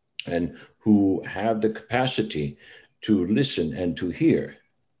 and who have the capacity to listen and to hear,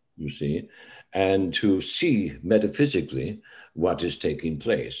 you see, and to see metaphysically what is taking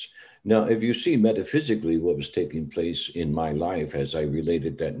place. Now, if you see metaphysically what was taking place in my life as I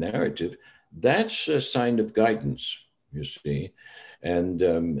related that narrative, that's a sign of guidance, you see. And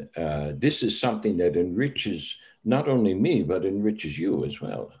this is something that enriches not only me, but enriches you as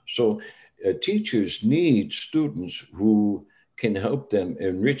well. So teachers need students who can help them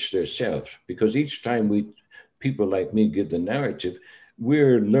enrich themselves, because each time people like me give the narrative,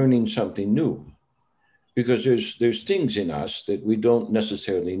 we're learning something new, because there's things in us that we don't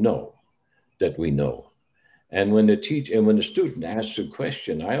necessarily know that we know. And when the student asks a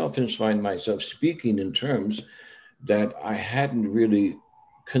question, I often find myself speaking in terms that I hadn't really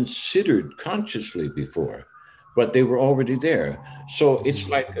considered consciously before, but they were already there. So it's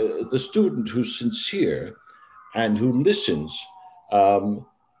like the student who's sincere and who listens um,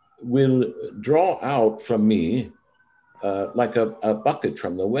 will draw out from me like a bucket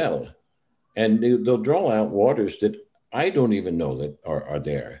from the well, and they'll draw out waters that I don't even know that are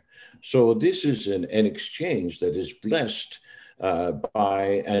there. So this is an exchange that is blessed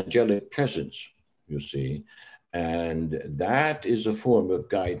by angelic presence, you see, and that is a form of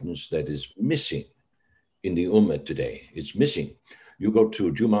guidance that is missing in the Ummah today. It's missing. You go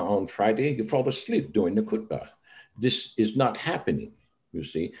to Juma on Friday, you fall asleep during the khutbah. This is not happening, you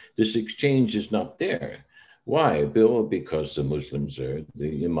see. This exchange is not there. Why, Bill? Because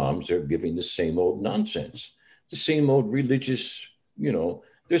the imams are giving the same old nonsense, the same old religious,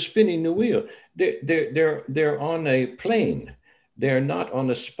 they're spinning the wheel. They're on a plane. They're not on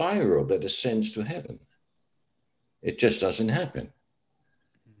a spiral that ascends to heaven. It just doesn't happen.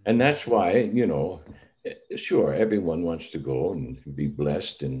 And that's why, sure, everyone wants to go and be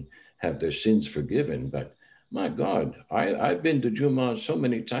blessed and have their sins forgiven. But my God, I've been to Jummah so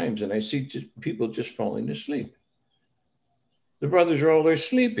many times and I see people just falling asleep. The brothers are all there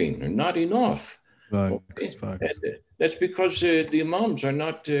sleeping, they're nodding off. Facts, facts. And that's because the imams are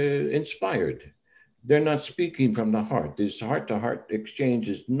not inspired. They're not speaking from the heart. This heart-to-heart exchange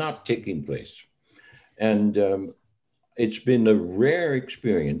is not taking place. And it's been a rare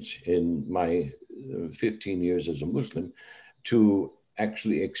experience in my 15 years as a Muslim to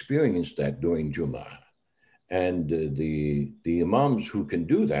actually experience that during Jummah. And the imams who can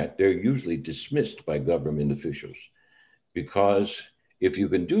do that, they're usually dismissed by government officials, because if you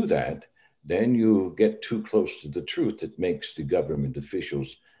can do that, then you get too close to the truth that makes the government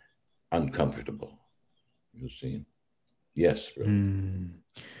officials uncomfortable. You see? Yes, bro.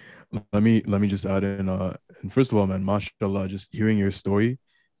 Let me just add in. And first of all, man, mashallah, just hearing your story,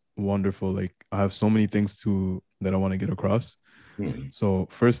 wonderful. Like I have so many things that I want to get across. So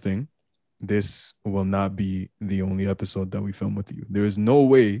first thing, this will not be the only episode that we film with you. There is no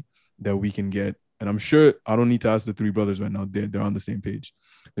way that we can get, and I'm sure I don't need to ask the three brothers right now. They're on the same page.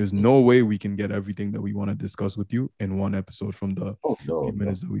 There's no way we can get everything that we want to discuss with you in one episode from the few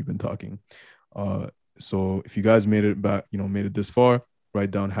minutes that we've been talking. So if you guys made it back, made it this far, write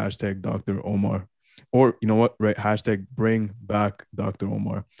down hashtag Dr. Omar, or you know what, right? Hashtag bring back Dr.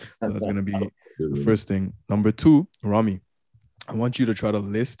 Omar. So that's going to be the first thing. Number two, Rami, I want you to try to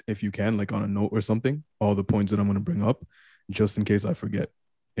list, if you can, like on a note or something, all the points that I'm going to bring up, just in case I forget,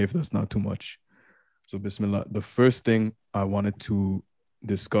 if that's not too much. So Bismillah. The first thing I wanted to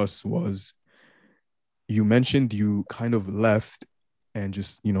discuss was, you mentioned you kind of left and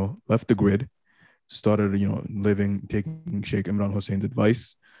just, left the grid, started, taking Sheikh Imran Hossein's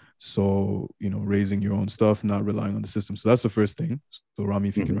advice. So, raising your own stuff, not relying on the system. So that's the first thing. So Rami,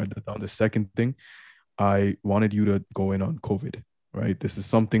 if you can write that down. The second thing, I wanted you to go in on COVID, right? This is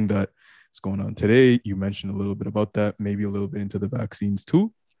something that is going on today. You mentioned a little bit about that, maybe a little bit into the vaccines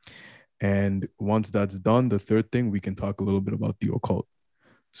too. And once that's done, the third thing, we can talk a little bit about the occult.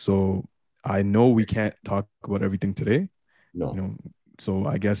 So I know we can't talk about everything today. No. So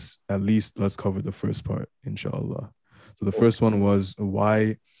I guess at least let's cover the first part, inshallah. So the first one was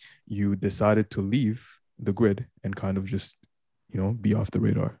why you decided to leave the grid and kind of just, be off the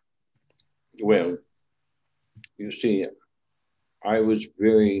radar. Well, you see, I was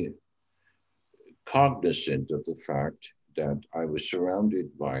very cognizant of the fact that I was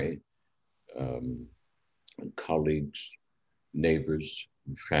surrounded by um, colleagues, neighbors,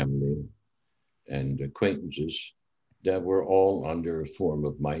 family, and acquaintances that were all under a form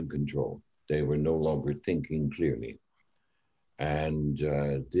of mind control. They were no longer thinking clearly. And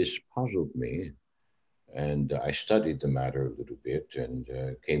this puzzled me. And I studied the matter a little bit and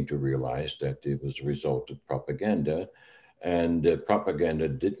came to realize that it was a result of propaganda. And propaganda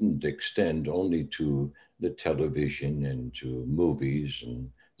didn't extend only to the television and to movies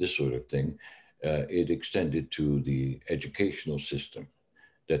and this sort of thing. It extended to the educational system,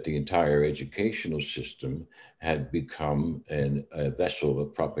 that the entire educational system had become a vessel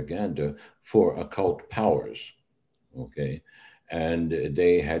of propaganda for occult powers. Okay. And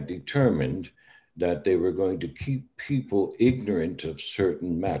they had determined that they were going to keep people ignorant of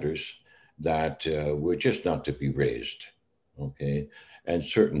certain matters that were just not to be raised. Okay. And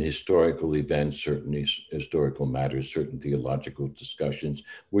certain historical events, certain historical matters, certain theological discussions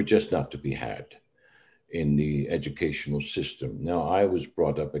were just not to be had in the educational system. Now, I was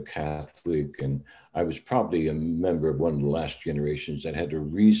brought up a Catholic, and I was probably a member of one of the last generations that had a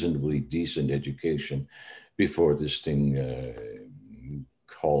reasonably decent education before this thing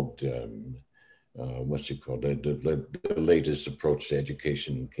called, what's it called? The latest approach to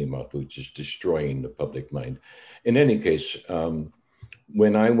education came out, which is destroying the public mind. In any case,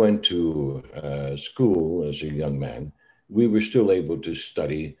 when I went to school as a young man, we were still able to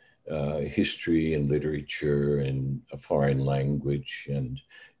study history and literature and a foreign language, and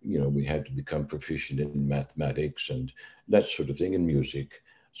we had to become proficient in mathematics and that sort of thing, and music.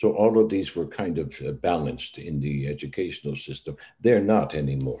 So all of these were kind of balanced in the educational system. They're not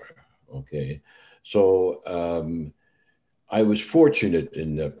anymore. Okay, so I was fortunate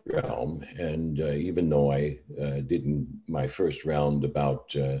in that realm, and even though I didn't, my first round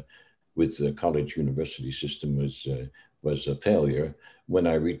about with the college university system was a failure. When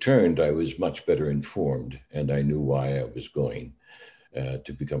I returned, I was much better informed, and I knew why I was going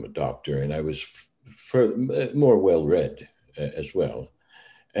to become a doctor, and I was more well read as well.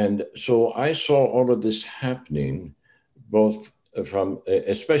 And so I saw all of this happening, both from,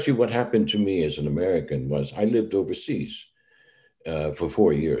 especially what happened to me as an American was I lived overseas for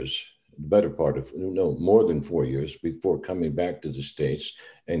 4 years, the better part of, no, more than 4 years before coming back to the States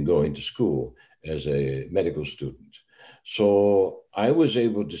and going to school as a medical student. So I was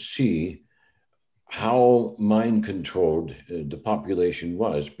able to see how mind controlled the population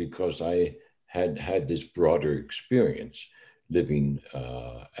was because I had had this broader experience living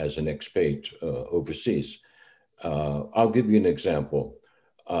as an expat overseas. I'll give you an example.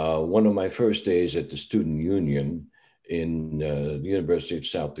 One of my first days at the Student Union in the University of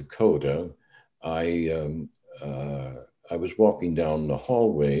South Dakota, I was walking down the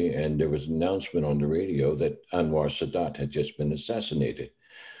hallway and there was an announcement on the radio that Anwar Sadat had just been assassinated.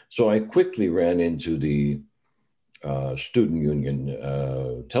 So I quickly ran into the Student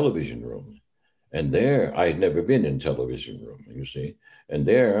Union television room. And there, I had never been in television room, you see. And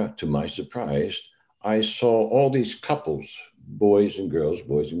there, to my surprise, I saw all these couples, boys and girls,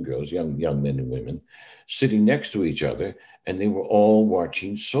 young men and women, sitting next to each other, and they were all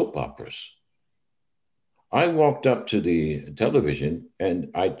watching soap operas. I walked up to the television and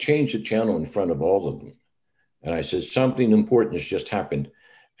I changed the channel in front of all of them. And I said, something important has just happened.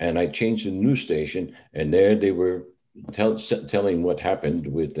 And I changed the news station, and there they were telling what happened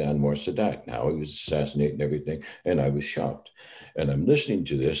with Anwar Sadat, how he was assassinated and everything. And I was shocked. And I'm listening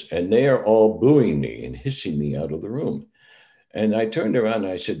to this, and they are all booing me and hissing me out of the room. And I turned around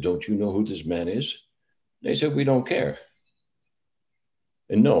and I said, don't you know who this man is? They said, we don't care.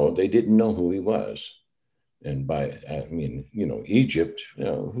 And no, they didn't know who he was. And I mean, Egypt,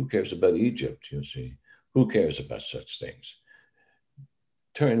 who cares about Egypt, you see? Who cares about such things?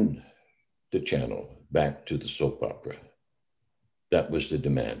 Turn the channel back to the soap opera. That was the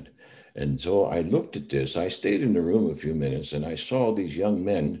demand. And so I looked at this. I stayed in the room a few minutes and I saw these young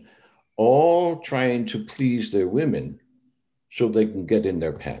men all trying to please their women so they can get in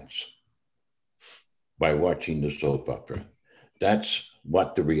their pants by watching the soap opera. That's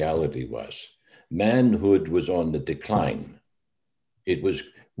what the reality was. Manhood was on the decline. I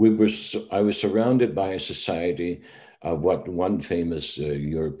was surrounded by a society of what one famous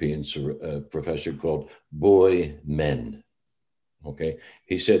European professor called boy men. Okay,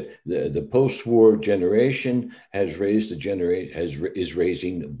 he said the post-war generation has raised is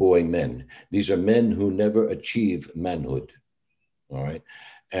raising boy men. These are men who never achieve manhood. All right,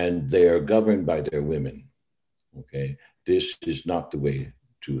 and they are governed by their women. Okay, this is not the way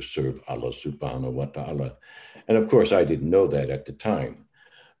to serve Allah subhanahu wa ta'ala. And of course, I didn't know that at the time.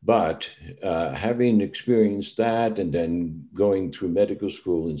 But having experienced that and then going through medical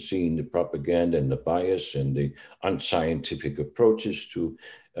school and seeing the propaganda and the bias and the unscientific approaches to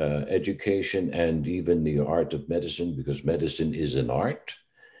education and even the art of medicine, because medicine is an art,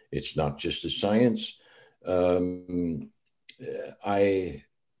 it's not just a science.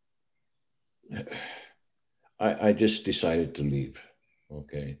 I just decided to leave,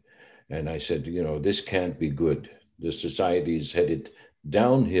 okay? And I said, you know, this can't be good. The society is headed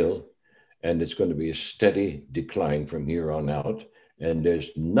downhill, and it's going to be a steady decline from here on out. And there's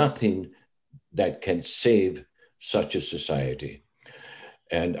nothing that can save such a society.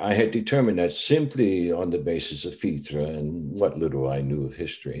 And I had determined that simply on the basis of Fitra and what little I knew of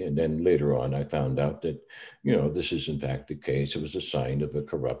history. And then later on, I found out that, you know, this is in fact the case. It was a sign of a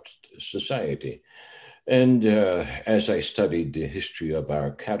corrupt society. And as I studied the history of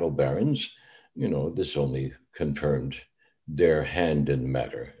our cattle barons, you know, this only confirmed their hand in the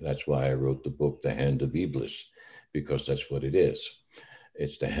matter. That's why I wrote the book, The Hand of Iblis, because that's what it is.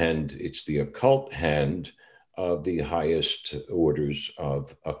 It's the hand, it's the occult hand of the highest orders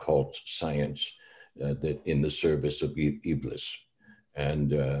of occult science that in the service of Iblis.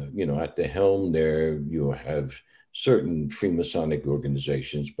 And, you know, at the helm there, you have certain Freemasonic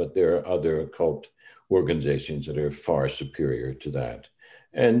organizations, but there are other occult organizations that are far superior to that.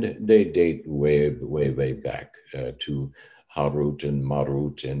 And they date way, way, way back to Harut and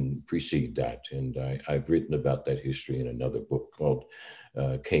Marut and precede that. And I've written about that history in another book called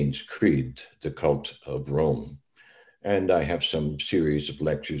Cain's Creed, The Cult of Rome. And I have some series of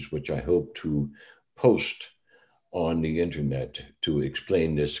lectures which I hope to post on the internet to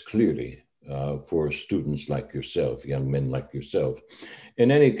explain this clearly for students like yourself, young men like yourself.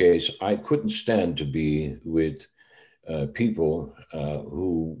 In any case, I couldn't stand to be with people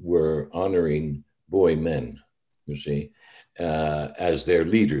who were honoring boy men, you see, as their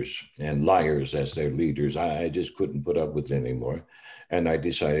leaders and liars as their leaders. I just couldn't put up with it anymore. And I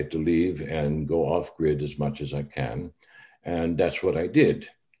decided to leave and go off grid as much as I can. And that's what I did.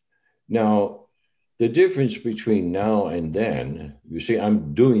 Now, the difference between now and then, you see,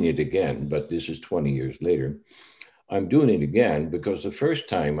 I'm doing it again, but this is 20 years later. I'm doing it again because the first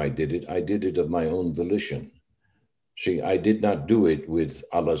time I did it of my own volition. See, I did not do it with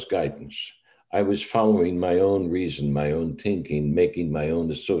Allah's guidance. I was following my own reason, my own thinking, making my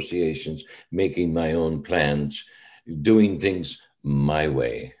own associations, making my own plans, doing things my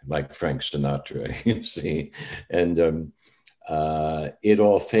way, like Frank Sinatra, you see, and it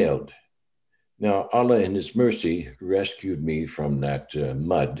all failed. Now, Allah in His mercy rescued me from that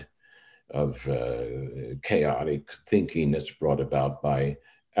mud of chaotic thinking that's brought about by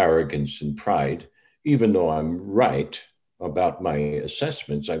arrogance and pride. Even though I'm right about my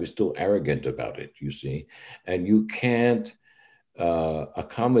assessments, I was still arrogant about it, you see. And you can't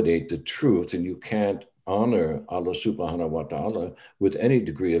accommodate the truth, and you can't honor Allah subhanahu wa ta'ala with any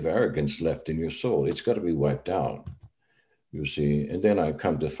degree of arrogance left in your soul. It's got to be wiped out, you see. And then I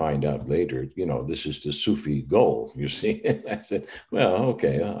come to find out later, you know, this is the Sufi goal, you see. I said, well,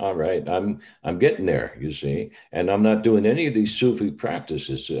 okay, all right, I'm getting there, you see. And I'm not doing any of these Sufi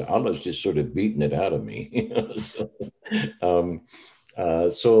practices. Allah's just sort of beating it out of me. You know?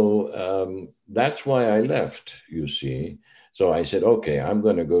 So that's why I left, you see. So I said, okay, I'm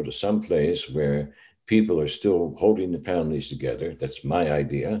going to go to some place where people are still holding the families together. That's my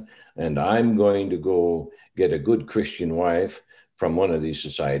idea. And I'm going to go get a good Christian wife from one of these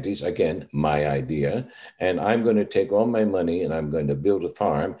societies. Again, my idea. And I'm going to take all my money and I'm going to build a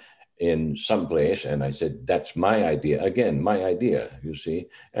farm in some place. And I said, that's my idea. Again, my idea, you see.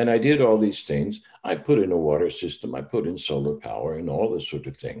 And I did all these things. I put in a water system. I put in solar power and all this sort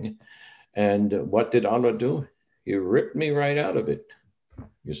of thing. And what did Allah do? He ripped me right out of it,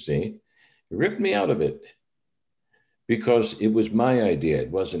 you see. He ripped me out of it because it was my idea.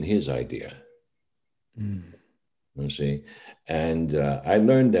 It wasn't his idea. Mm. You see. And I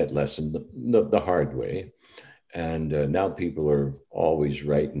learned that lesson the hard way. And now people are always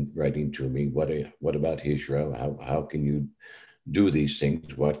writing to me, what about Hijra? How can you do these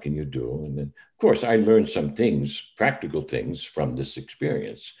things? What can you do? And then, of course, I learned some things, practical things from this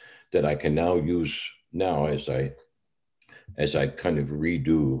experience that I can now use now as I kind of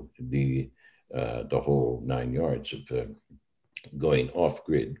redo the whole 9 yards of going off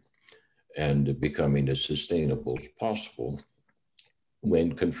grid and becoming as sustainable as possible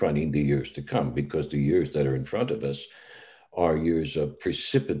when confronting the years to come, because the years that are in front of us are years of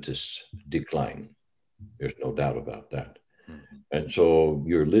precipitous decline. There's no doubt about that. Mm-hmm. And so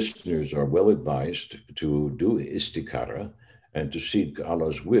your listeners are well advised to do istikhara and to seek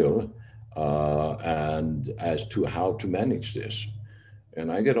Allah's will and as to how to manage this.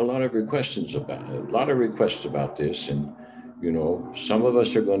 And I get a lot of requests about this. And, you know, some of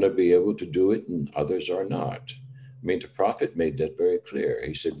us are going to be able to do it and others are not. I mean, the Prophet made that very clear.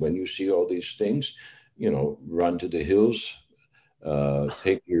 He said, when you see all these things, you know, run to the hills,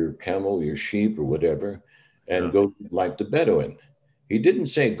 take your camel, your sheep, or whatever, and go like the Bedouin. He didn't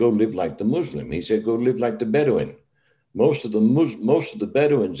say go live like the Muslim. He said go live like the Bedouin. Most of the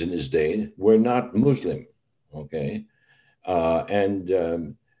Bedouins in his day were not Muslim. Okay,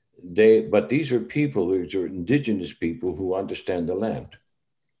 and but these are people, these are indigenous people who understand the land.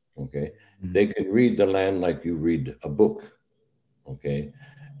 Okay, they can read the land like you read a book. Okay,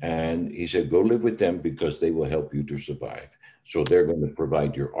 and he said, go live with them because they will help you to survive. So they're going to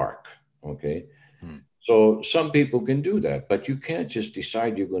provide your ark. Okay, so some people can do that, but you can't just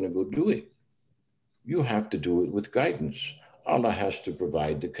decide you're going to go do it. You have to do it with guidance. Allah has to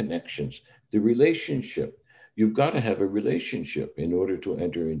provide the connections, the relationship. You've got to have a relationship in order to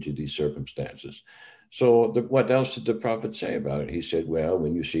enter into these circumstances. So, what else did the Prophet say about it? He said, well,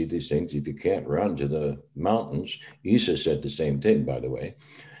 when you see these things, if you can't run to the mountains, Isa said the same thing, by the way.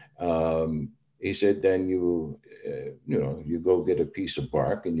 He said, then you go get a piece of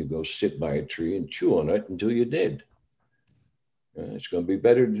bark and you go sit by a tree and chew on it until you're dead. It's going to be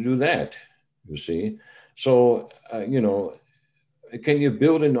better to do that, you see. So, can you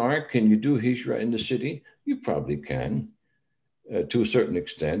build an ark? Can you do hijrah in the city? You probably can. To a certain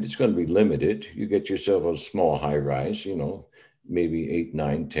extent, it's going to be limited. You get yourself a small high rise, maybe 8,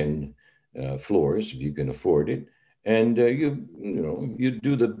 9, 10 floors if you can afford it. And you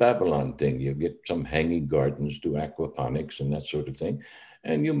do the Babylon thing. You get some hanging gardens, do aquaponics and that sort of thing.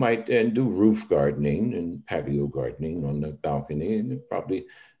 And you might do roof gardening and patio gardening on the balcony, and it probably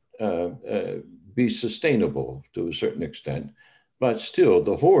be sustainable to a certain extent. But still,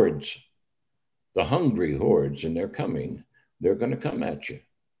 the hordes, the hungry hordes, and they're coming, they're going to come at you.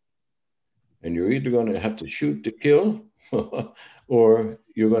 And you're either going to have to shoot to kill, or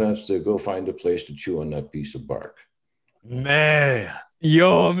you're going to have to go find a place to chew on that piece of bark. Man,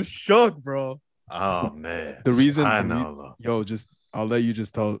 yo, I'm shocked, bro. Oh man, the reason, I'll let you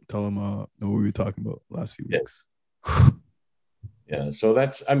just tell them know what we were talking about last few weeks. Yeah, so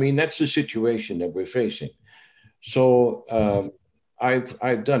that's the situation that we're facing. So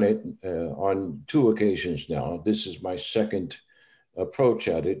I've done it on 2 occasions now. This is my second approach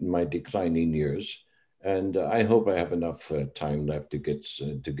at it in my declining years, and I hope I have enough time left to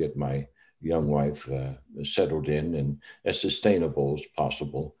get my young wife settled in and as sustainable as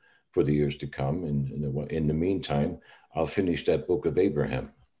possible for the years to come. And in the meantime, I'll finish that book of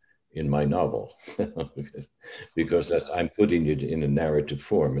Abraham in my novel because I'm putting it in a narrative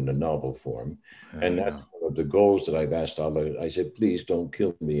form, in a novel form. And that's one of the goals that I've asked Allah. I said, please don't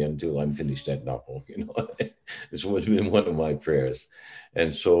kill me until I'm finished that novel. It's been one of my prayers.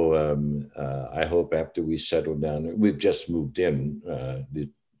 And so I hope after we settle down, we've just moved in a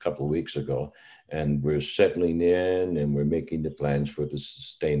couple of weeks ago, and we're settling in and we're making the plans for the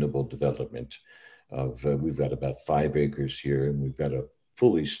sustainable development of, we've got about 5 acres here, and we've got a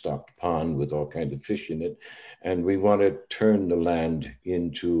fully stocked pond with all kinds of fish in it. And we want to turn the land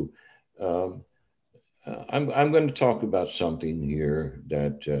into, I'm going to talk about something here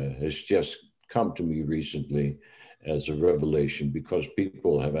that has just come to me recently as a revelation, because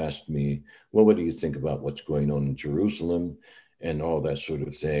people have asked me, well, what do you think about what's going on in Jerusalem and all that sort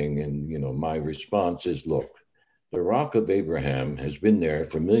of thing? And, my response is, look, the Rock of Abraham has been there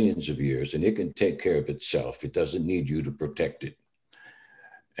for millions of years, and it can take care of itself. It doesn't need you to protect it.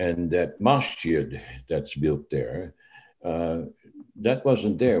 And that masjid that's built there, that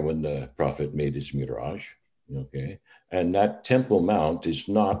wasn't there when the Prophet made his Miraj, okay? And that Temple Mount is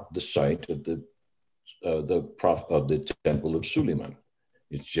not the site of the Temple of Suleiman.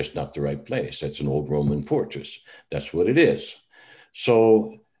 It's just not the right place. That's an old Roman fortress. That's what it is.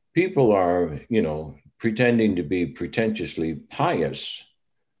 So people are, pretending to be pretentiously pious,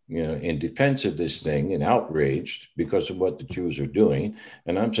 in defense of this thing, and outraged because of what the Jews are doing.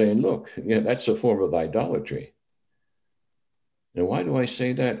 And I'm saying, look, that's a form of idolatry. And why do I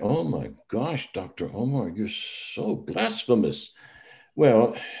say that? Oh my gosh, Dr. Omar, you're so blasphemous.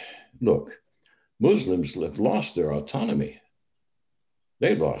 Well, look, Muslims have lost their autonomy.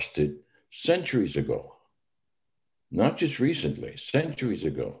 They lost it centuries ago. Not just recently, centuries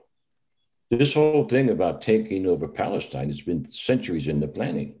ago. This whole thing about taking over Palestine has been centuries in the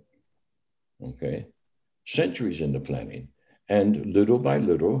planning. Okay, centuries in the planning. And little by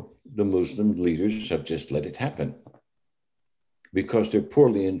little, the Muslim leaders have just let it happen because they're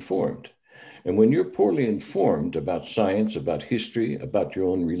poorly informed. And when you're poorly informed about science, about history, about your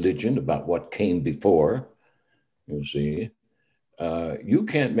own religion, about what came before, you see, you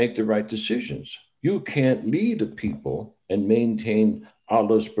can't make the right decisions. You can't lead a people and maintain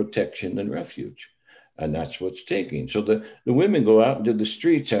Allah's protection and refuge. And that's what's taking. So the women go out into the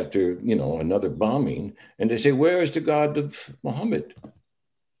streets after, another bombing, and they say, where is the God of Muhammad?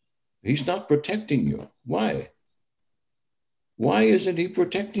 He's not protecting you. Why? Why isn't he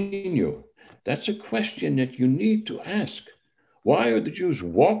protecting you? That's a question that you need to ask. Why are the Jews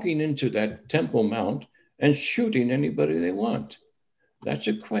walking into that Temple Mount and shooting anybody they want? That's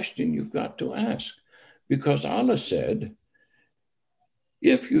a question you've got to ask. Because Allah said,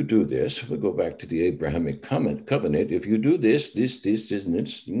 if you do this, we'll go back to the Abrahamic covenant, if you do this, and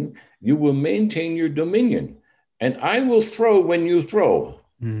this, you will maintain your dominion. And I will throw when you throw.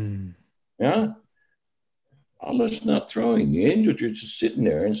 Yeah? Allah's not throwing. The angels are just sitting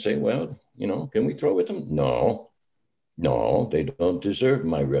there and say, well, can we throw with them? No, they don't deserve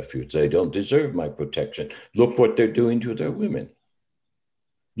my refuge. They don't deserve my protection. Look what they're doing to their women.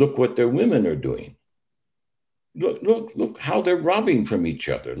 Look what their women are doing. Look how they're robbing from each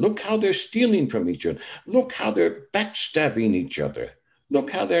other. Look how they're stealing from each other. Look how they're backstabbing each other.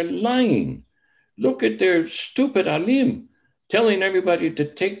 Look how they're lying. Look at their stupid alim telling everybody to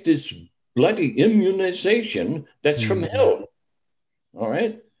take this bloody immunization that's from hell. All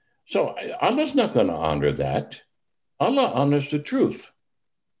right? So Allah's not going to honor that. Allah honors the truth.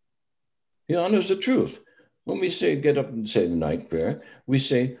 He honors the truth. When we say, get up and say the night prayer, we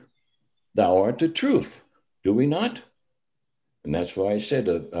say, thou art the truth. Do we not? And that's why I said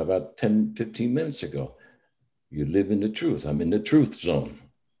about 10, 15 minutes ago, you live in the truth. I'm in the truth zone.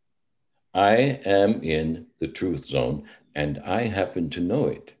 I am in the truth zone, and I happen to know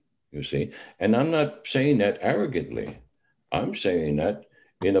it, you see. And I'm not saying that arrogantly. I'm saying that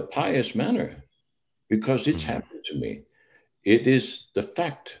in a pious manner, because it's happened to me. It is the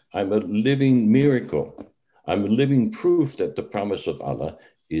fact. I'm a living miracle. I'm a living proof that the promise of Allah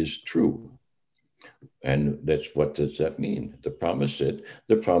is true. And what does that mean? The promise said,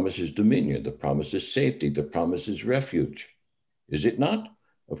 the promise is dominion, the promise is safety, the promise is refuge. Is it not?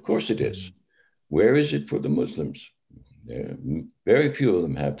 Of course it is. Where is it for the Muslims? Very few of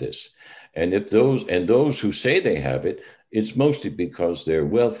them have this. And those who say they have it, it's mostly because they're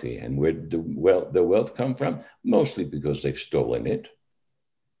wealthy. And where the wealth come from? Mostly because they've stolen it.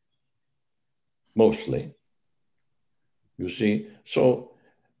 Mostly. You see? So,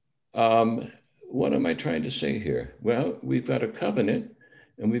 what am I trying to say here? Well, we've got a covenant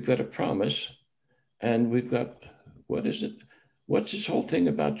and we've got a promise and we've got, what is it? What's this whole thing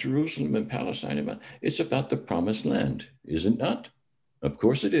about Jerusalem and Palestine about? It's about the promised land, is it not? Of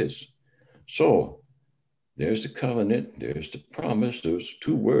course it is. So there's the covenant, there's the promise. Those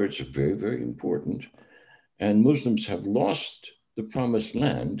two words are very, very important. And Muslims have lost the promised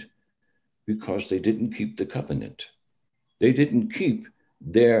land because they didn't keep the covenant. They didn't keep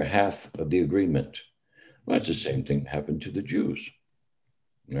their half of the agreement. Well, it's the same thing happened to the Jews.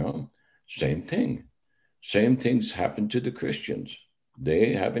 Same thing. Same things happened to the Christians.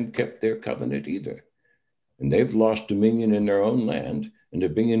 They haven't kept their covenant either. And they've lost dominion in their own land, and they're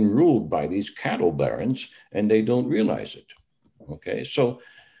being ruled by these cattle barons, and they don't realize it. Okay, so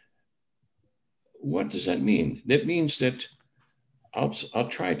what does that mean? That means that I'll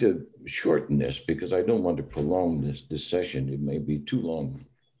try to shorten this because I don't want to prolong this session. It may be too long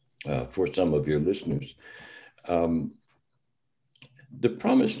for some of your listeners. The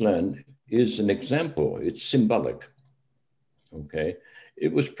promised land is an example. It's symbolic, okay?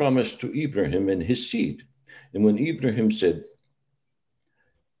 It was promised to Ibrahim and his seed. And when Ibrahim said,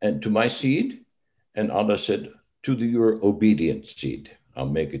 and to my seed, and Allah said, to your obedient seed, I'll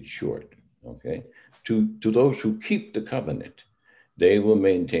make it short, okay? To those who keep the covenant, they will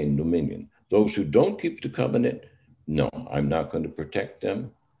maintain dominion. Those who don't keep the covenant, no, I'm not going to protect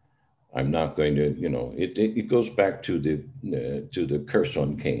them. I'm not going to, it goes back to the curse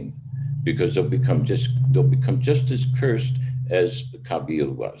on Cain, because they'll become just as cursed as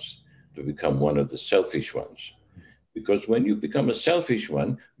Kabil was. They'll become one of the selfish ones. Because when you become a selfish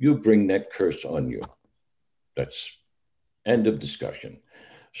one, you bring that curse on you. That's end of discussion.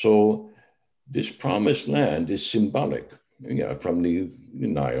 So this promised land is symbolic. From the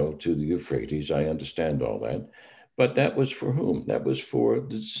Nile to the Euphrates, I understand all that. But that was for whom? That was for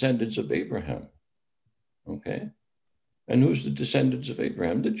the descendants of Abraham. Okay? And who's the descendants of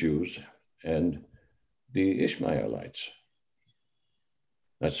Abraham? The Jews and the Ishmaelites.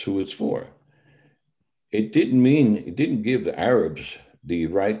 That's who it's for. It didn't give the Arabs the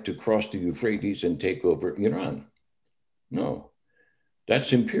right to cross the Euphrates and take over Iran. No.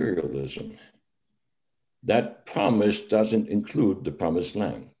 That's imperialism. That promise doesn't include the promised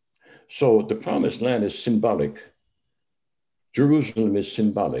land. So the promised land is symbolic. Jerusalem is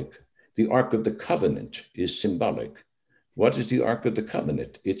symbolic. The Ark of the Covenant is symbolic. What is the Ark of the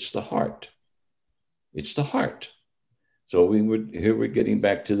Covenant? It's the heart. It's the heart. So here we're getting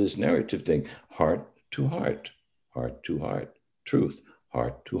back to this narrative thing, heart to heart, heart to heart, truth,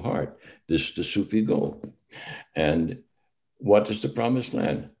 heart to heart. This is the Sufi goal. And what is the promised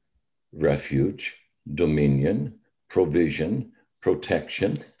land? Refuge, dominion, provision,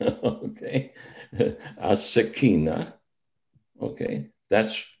 protection, okay? As-sakina, okay?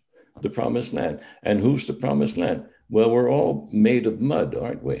 That's the promised land. And who's the promised land? Well, we're all made of mud,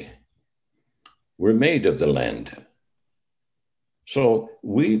 aren't we? We're made of the land. So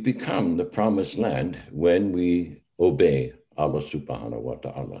we become the promised land when we obey Allah subhanahu wa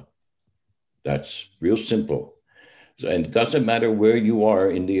ta'ala. That's real simple. And it doesn't matter where you are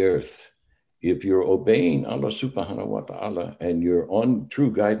in the earth. If you're obeying Allah subhanahu wa ta'ala and you're on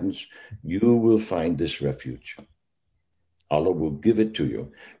true guidance, you will find this refuge. Allah will give it to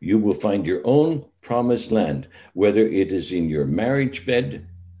you. You will find your own promised land, whether it is in your marriage bed,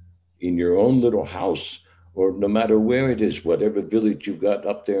 in your own little house, or no matter where it is, whatever village you got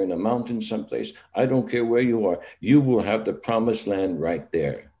up there in a mountain someplace, I don't care where you are, you will have the promised land right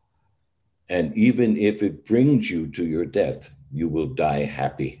there. And even if it brings you to your death, you will die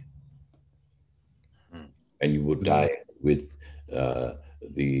happy. And you will die with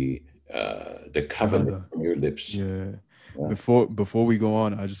the covenant on your lips. Yeah. Before we go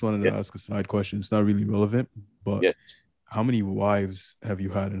on, I just wanted to ask a side question. It's not really relevant, but how many wives have you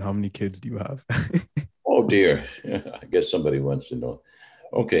had and how many kids do you have? Oh dear, I guess somebody wants to know.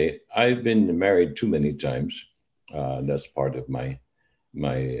 Okay, I've been married too many times. That's part of my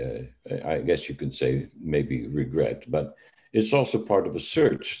I guess you can say maybe regret, but it's also part of a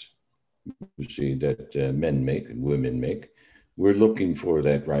search, you see, that men make and women make. We're looking for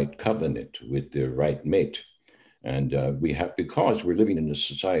that right covenant with the right mate. And we have, because we're living in a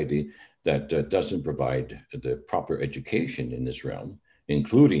society that doesn't provide the proper education in this realm,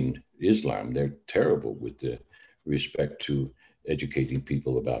 including Islam. They're terrible with the respect to educating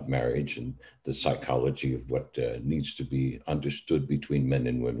people about marriage and the psychology of what needs to be understood between men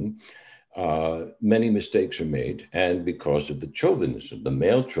and women. Many mistakes are made, and because of the chauvinism, the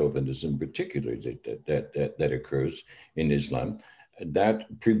male chauvinism particularly that occurs in Islam, that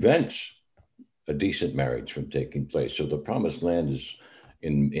prevents a decent marriage from taking place. So the promised land is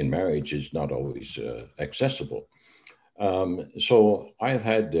in marriage is not always accessible. So I've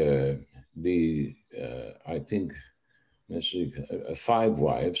had I think, let's see, 5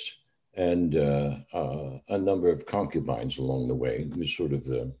 wives and a number of concubines along the way. It was sort of,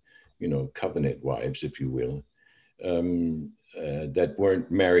 covenant wives, if you will, that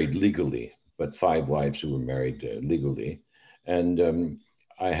weren't married legally, but 5 wives who were married legally. And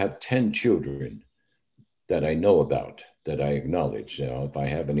I have 10 children that I know about, that I acknowledge. If I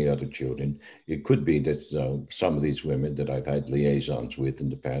have any other children, it could be that some of these women that I've had liaisons with in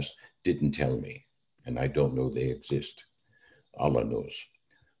the past didn't tell me, and I don't know they exist. Allah knows.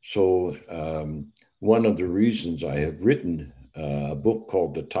 So one of the reasons I have written a book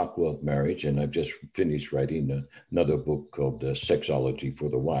called The Taqwa of Marriage, and I've just finished writing another book called Sexology for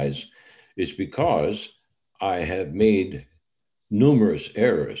the Wise, is because I have made numerous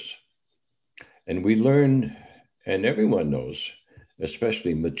errors. And we learn, and everyone knows,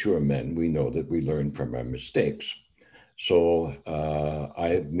 especially mature men, we know that we learn from our mistakes. So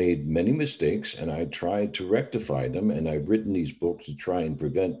I've made many mistakes and I tried to rectify them. And I've written these books to try and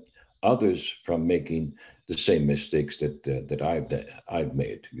prevent others from making the same mistakes that I've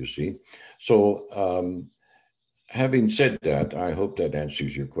made, you see. So having said that, I hope that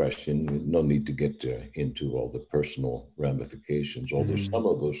answers your question. No need to get into all the personal ramifications, although some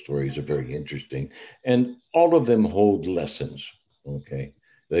of those stories are very interesting. And all of them hold lessons, okay?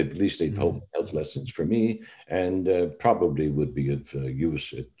 At least they've held lessons for me, and probably would be of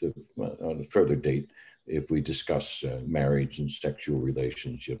use on a further date if we discuss marriage and sexual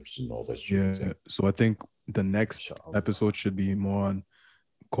relationships and all that sort of thing. So I think the next episode should be more on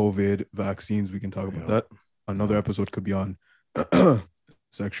COVID vaccines. We can talk about that. Another episode could be on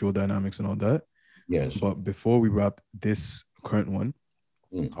sexual dynamics and all that. Yes. But before we wrap this current one,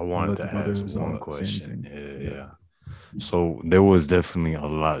 I wanted to ask one question. Yeah. So there was definitely a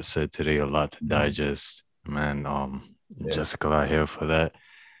lot said today, a lot to digest, man. Jessica out here for that.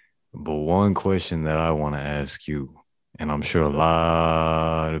 But one question that I want to ask you, and I'm sure a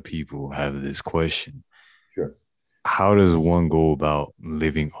lot of people have this question. Sure. How does one go about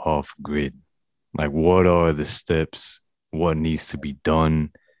living off grid? Like, what are the steps what needs to be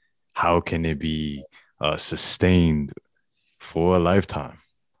done, how can it be sustained for a lifetime.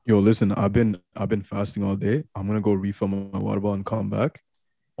 Yo, listen, I've been fasting all day. I'm gonna go refill my water bottle and come back.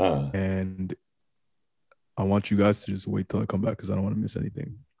 Ah, And I want you guys to just wait till I come back because I don't want to miss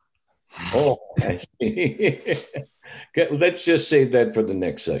anything. oh, I see. Okay, let's just save that for the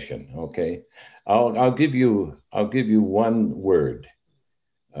next session. Okay, I'll give you one word.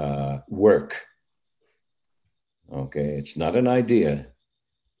 Work. Okay, it's not an idea.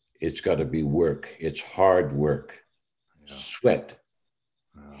 It's got to be work. It's hard work, Yeah. sweat,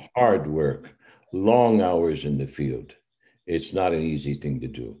 Yeah. hard work, long hours in the field. It's not an easy thing to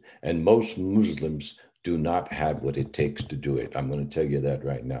do. And most Muslims do not have what it takes to do it. I'm going to tell you that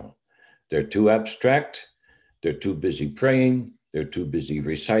right now. They're too abstract. They're too busy praying. They're too busy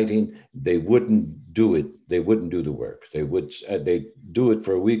reciting. They wouldn't do it. They wouldn't do the work. They do it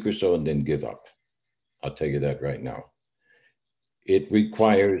for a week or so and then give up. I'll tell you that right now. It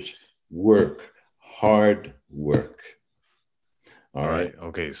requires work, hard work. All right.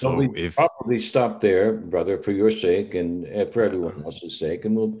 Okay. So we So if probably stop there, brother, for your sake and for everyone else's sake,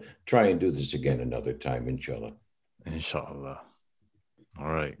 and we'll try and do this again another time, inshallah. inshallah.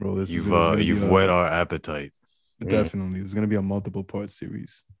 All right. Bro, this is gonna be You've whet our appetite. definitely. It's gonna be a multiple part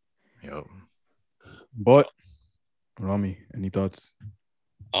series. Yep. But Rami, any thoughts?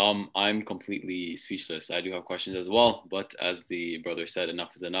 I'm completely speechless. I do have questions as well, but as the brother said,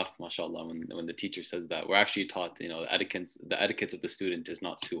 enough is enough. MashaAllah, when the teacher says that, we're actually taught, the etiquettes of the student is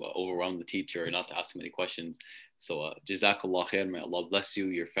not to overwhelm the teacher or not to ask too many questions. So, Jazakallah khair. May Allah bless you,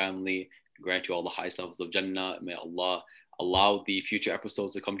 your family, grant you all the highest levels of Jannah. May Allah allow the future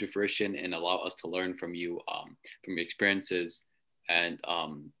episodes to come to fruition and allow us to learn from you, from your experiences. And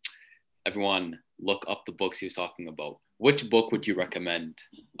everyone, look up the books he was talking about. Which book would you recommend,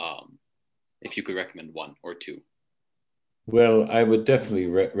 if you could recommend one or two? Well, I would definitely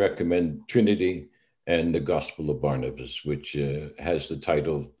recommend Trinity and the Gospel of Barnabas, which has the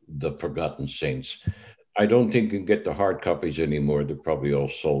title The Forgotten Saints. I don't think you can get the hard copies anymore. They're probably all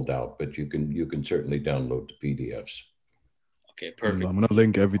sold out, but you can certainly download the PDFs. Okay, perfect. I'm gonna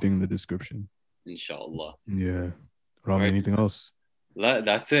link everything in the description. Inshallah. Yeah. Rami, Right. anything else?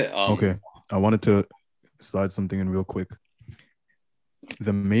 That's it. Okay. I wanted to slide something in real quick.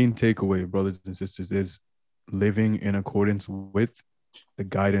 The main takeaway, brothers and sisters, is living in accordance with the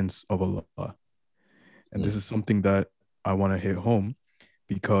guidance of Allah. And this is something that I want to hit home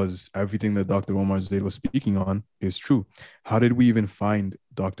because everything that Dr. Omar Zaid was speaking on is true. How did we even find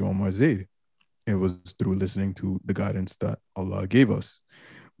Dr. Omar Zaid? It was through listening to the guidance that Allah gave us.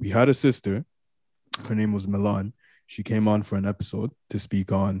 We had a sister, her name was Milan. She came on for an episode to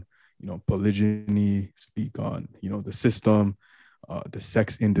speak on, polygyny, speak on, the system, the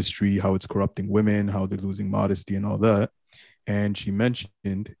sex industry, how it's corrupting women, how they're losing modesty and all that. And she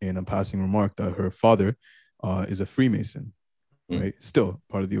mentioned in a passing remark that her father is a Freemason, right? Still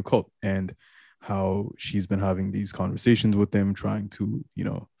part of the occult, and how she's been having these conversations with him, trying to,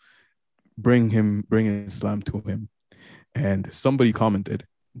 bring Islam to him. And somebody commented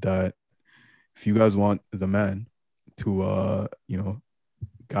that if you guys want the man to,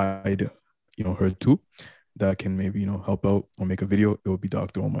 guide, her too, that can maybe, help out or make a video, it would be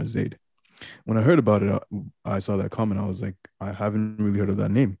Dr. Omar Zaid. When I heard about it, I saw that comment. I was like, I haven't really heard of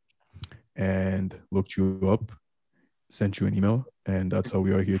that name, and looked you up, sent you an email, and that's how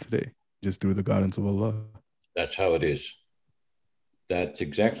we are here today, just through the guidance of Allah. That's how it is. That's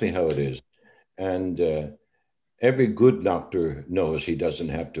exactly how it is. And every good doctor knows he doesn't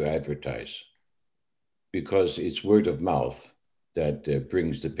have to advertise because it's word of mouth that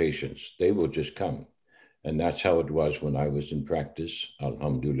brings the patients. They will just come. And that's how it was when I was in practice,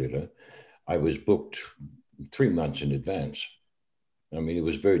 alhamdulillah. I was booked 3 months in advance. I mean, it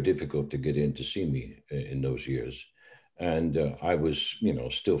was very difficult to get in to see me in those years. And I was,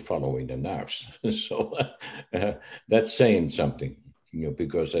 still following the nafs. So that's saying something,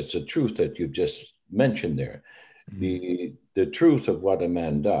 because that's the truth that you've just mentioned there. The truth of what a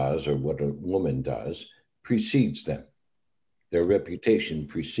man does or what a woman does precedes them. Their reputation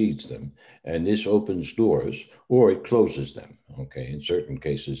precedes them, and this opens doors or it closes them. Okay, in certain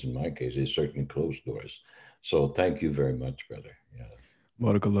cases, in my case, it certainly closed doors. So thank you very much, brother. Yes.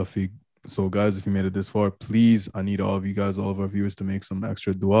 Barakallah feek. So guys, if you made it this far, please, I need all of you guys, all of our viewers, to make some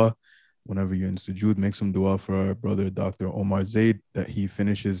extra dua. Whenever you're in sujood, make some dua for our brother, Dr. Omar Zaid, that he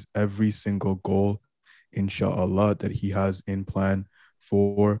finishes every single goal, inshallah, that he has in plan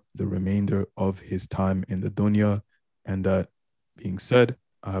for the remainder of his time in the dunya. And that being said,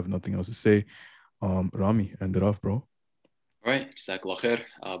 I have nothing else to say. Rami, end it off, bro. All right, Jazakallah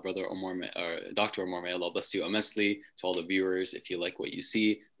khair, Brother Omar, or Dr. Omar, may Allah bless you immensely. To all the viewers, if you like what you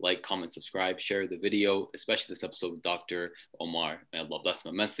see, like, comment, subscribe, share the video, especially this episode with Dr. Omar. May Allah bless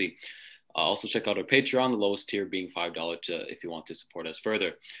him immensely. Also check out our Patreon, the lowest tier being $5 if you want to support us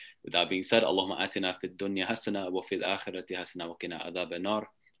further. With that being said, Allahumma atina fid dunya hasana wa fil akhirati hasana wa qina adhab an-nar.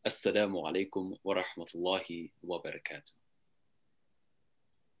 Assalamu alaikum wa rahmatullahi wa barakatuh.